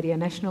Evans for Radio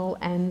National,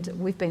 and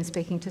we've been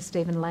speaking to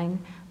Stephen Lang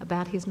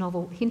about his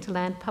novel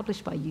Hinterland,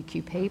 published by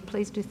UQP.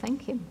 Please do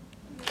thank him.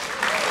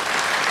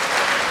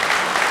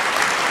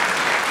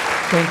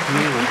 Thank you.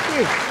 Thank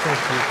you.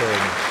 Thank you very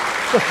much.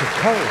 Such a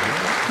cold.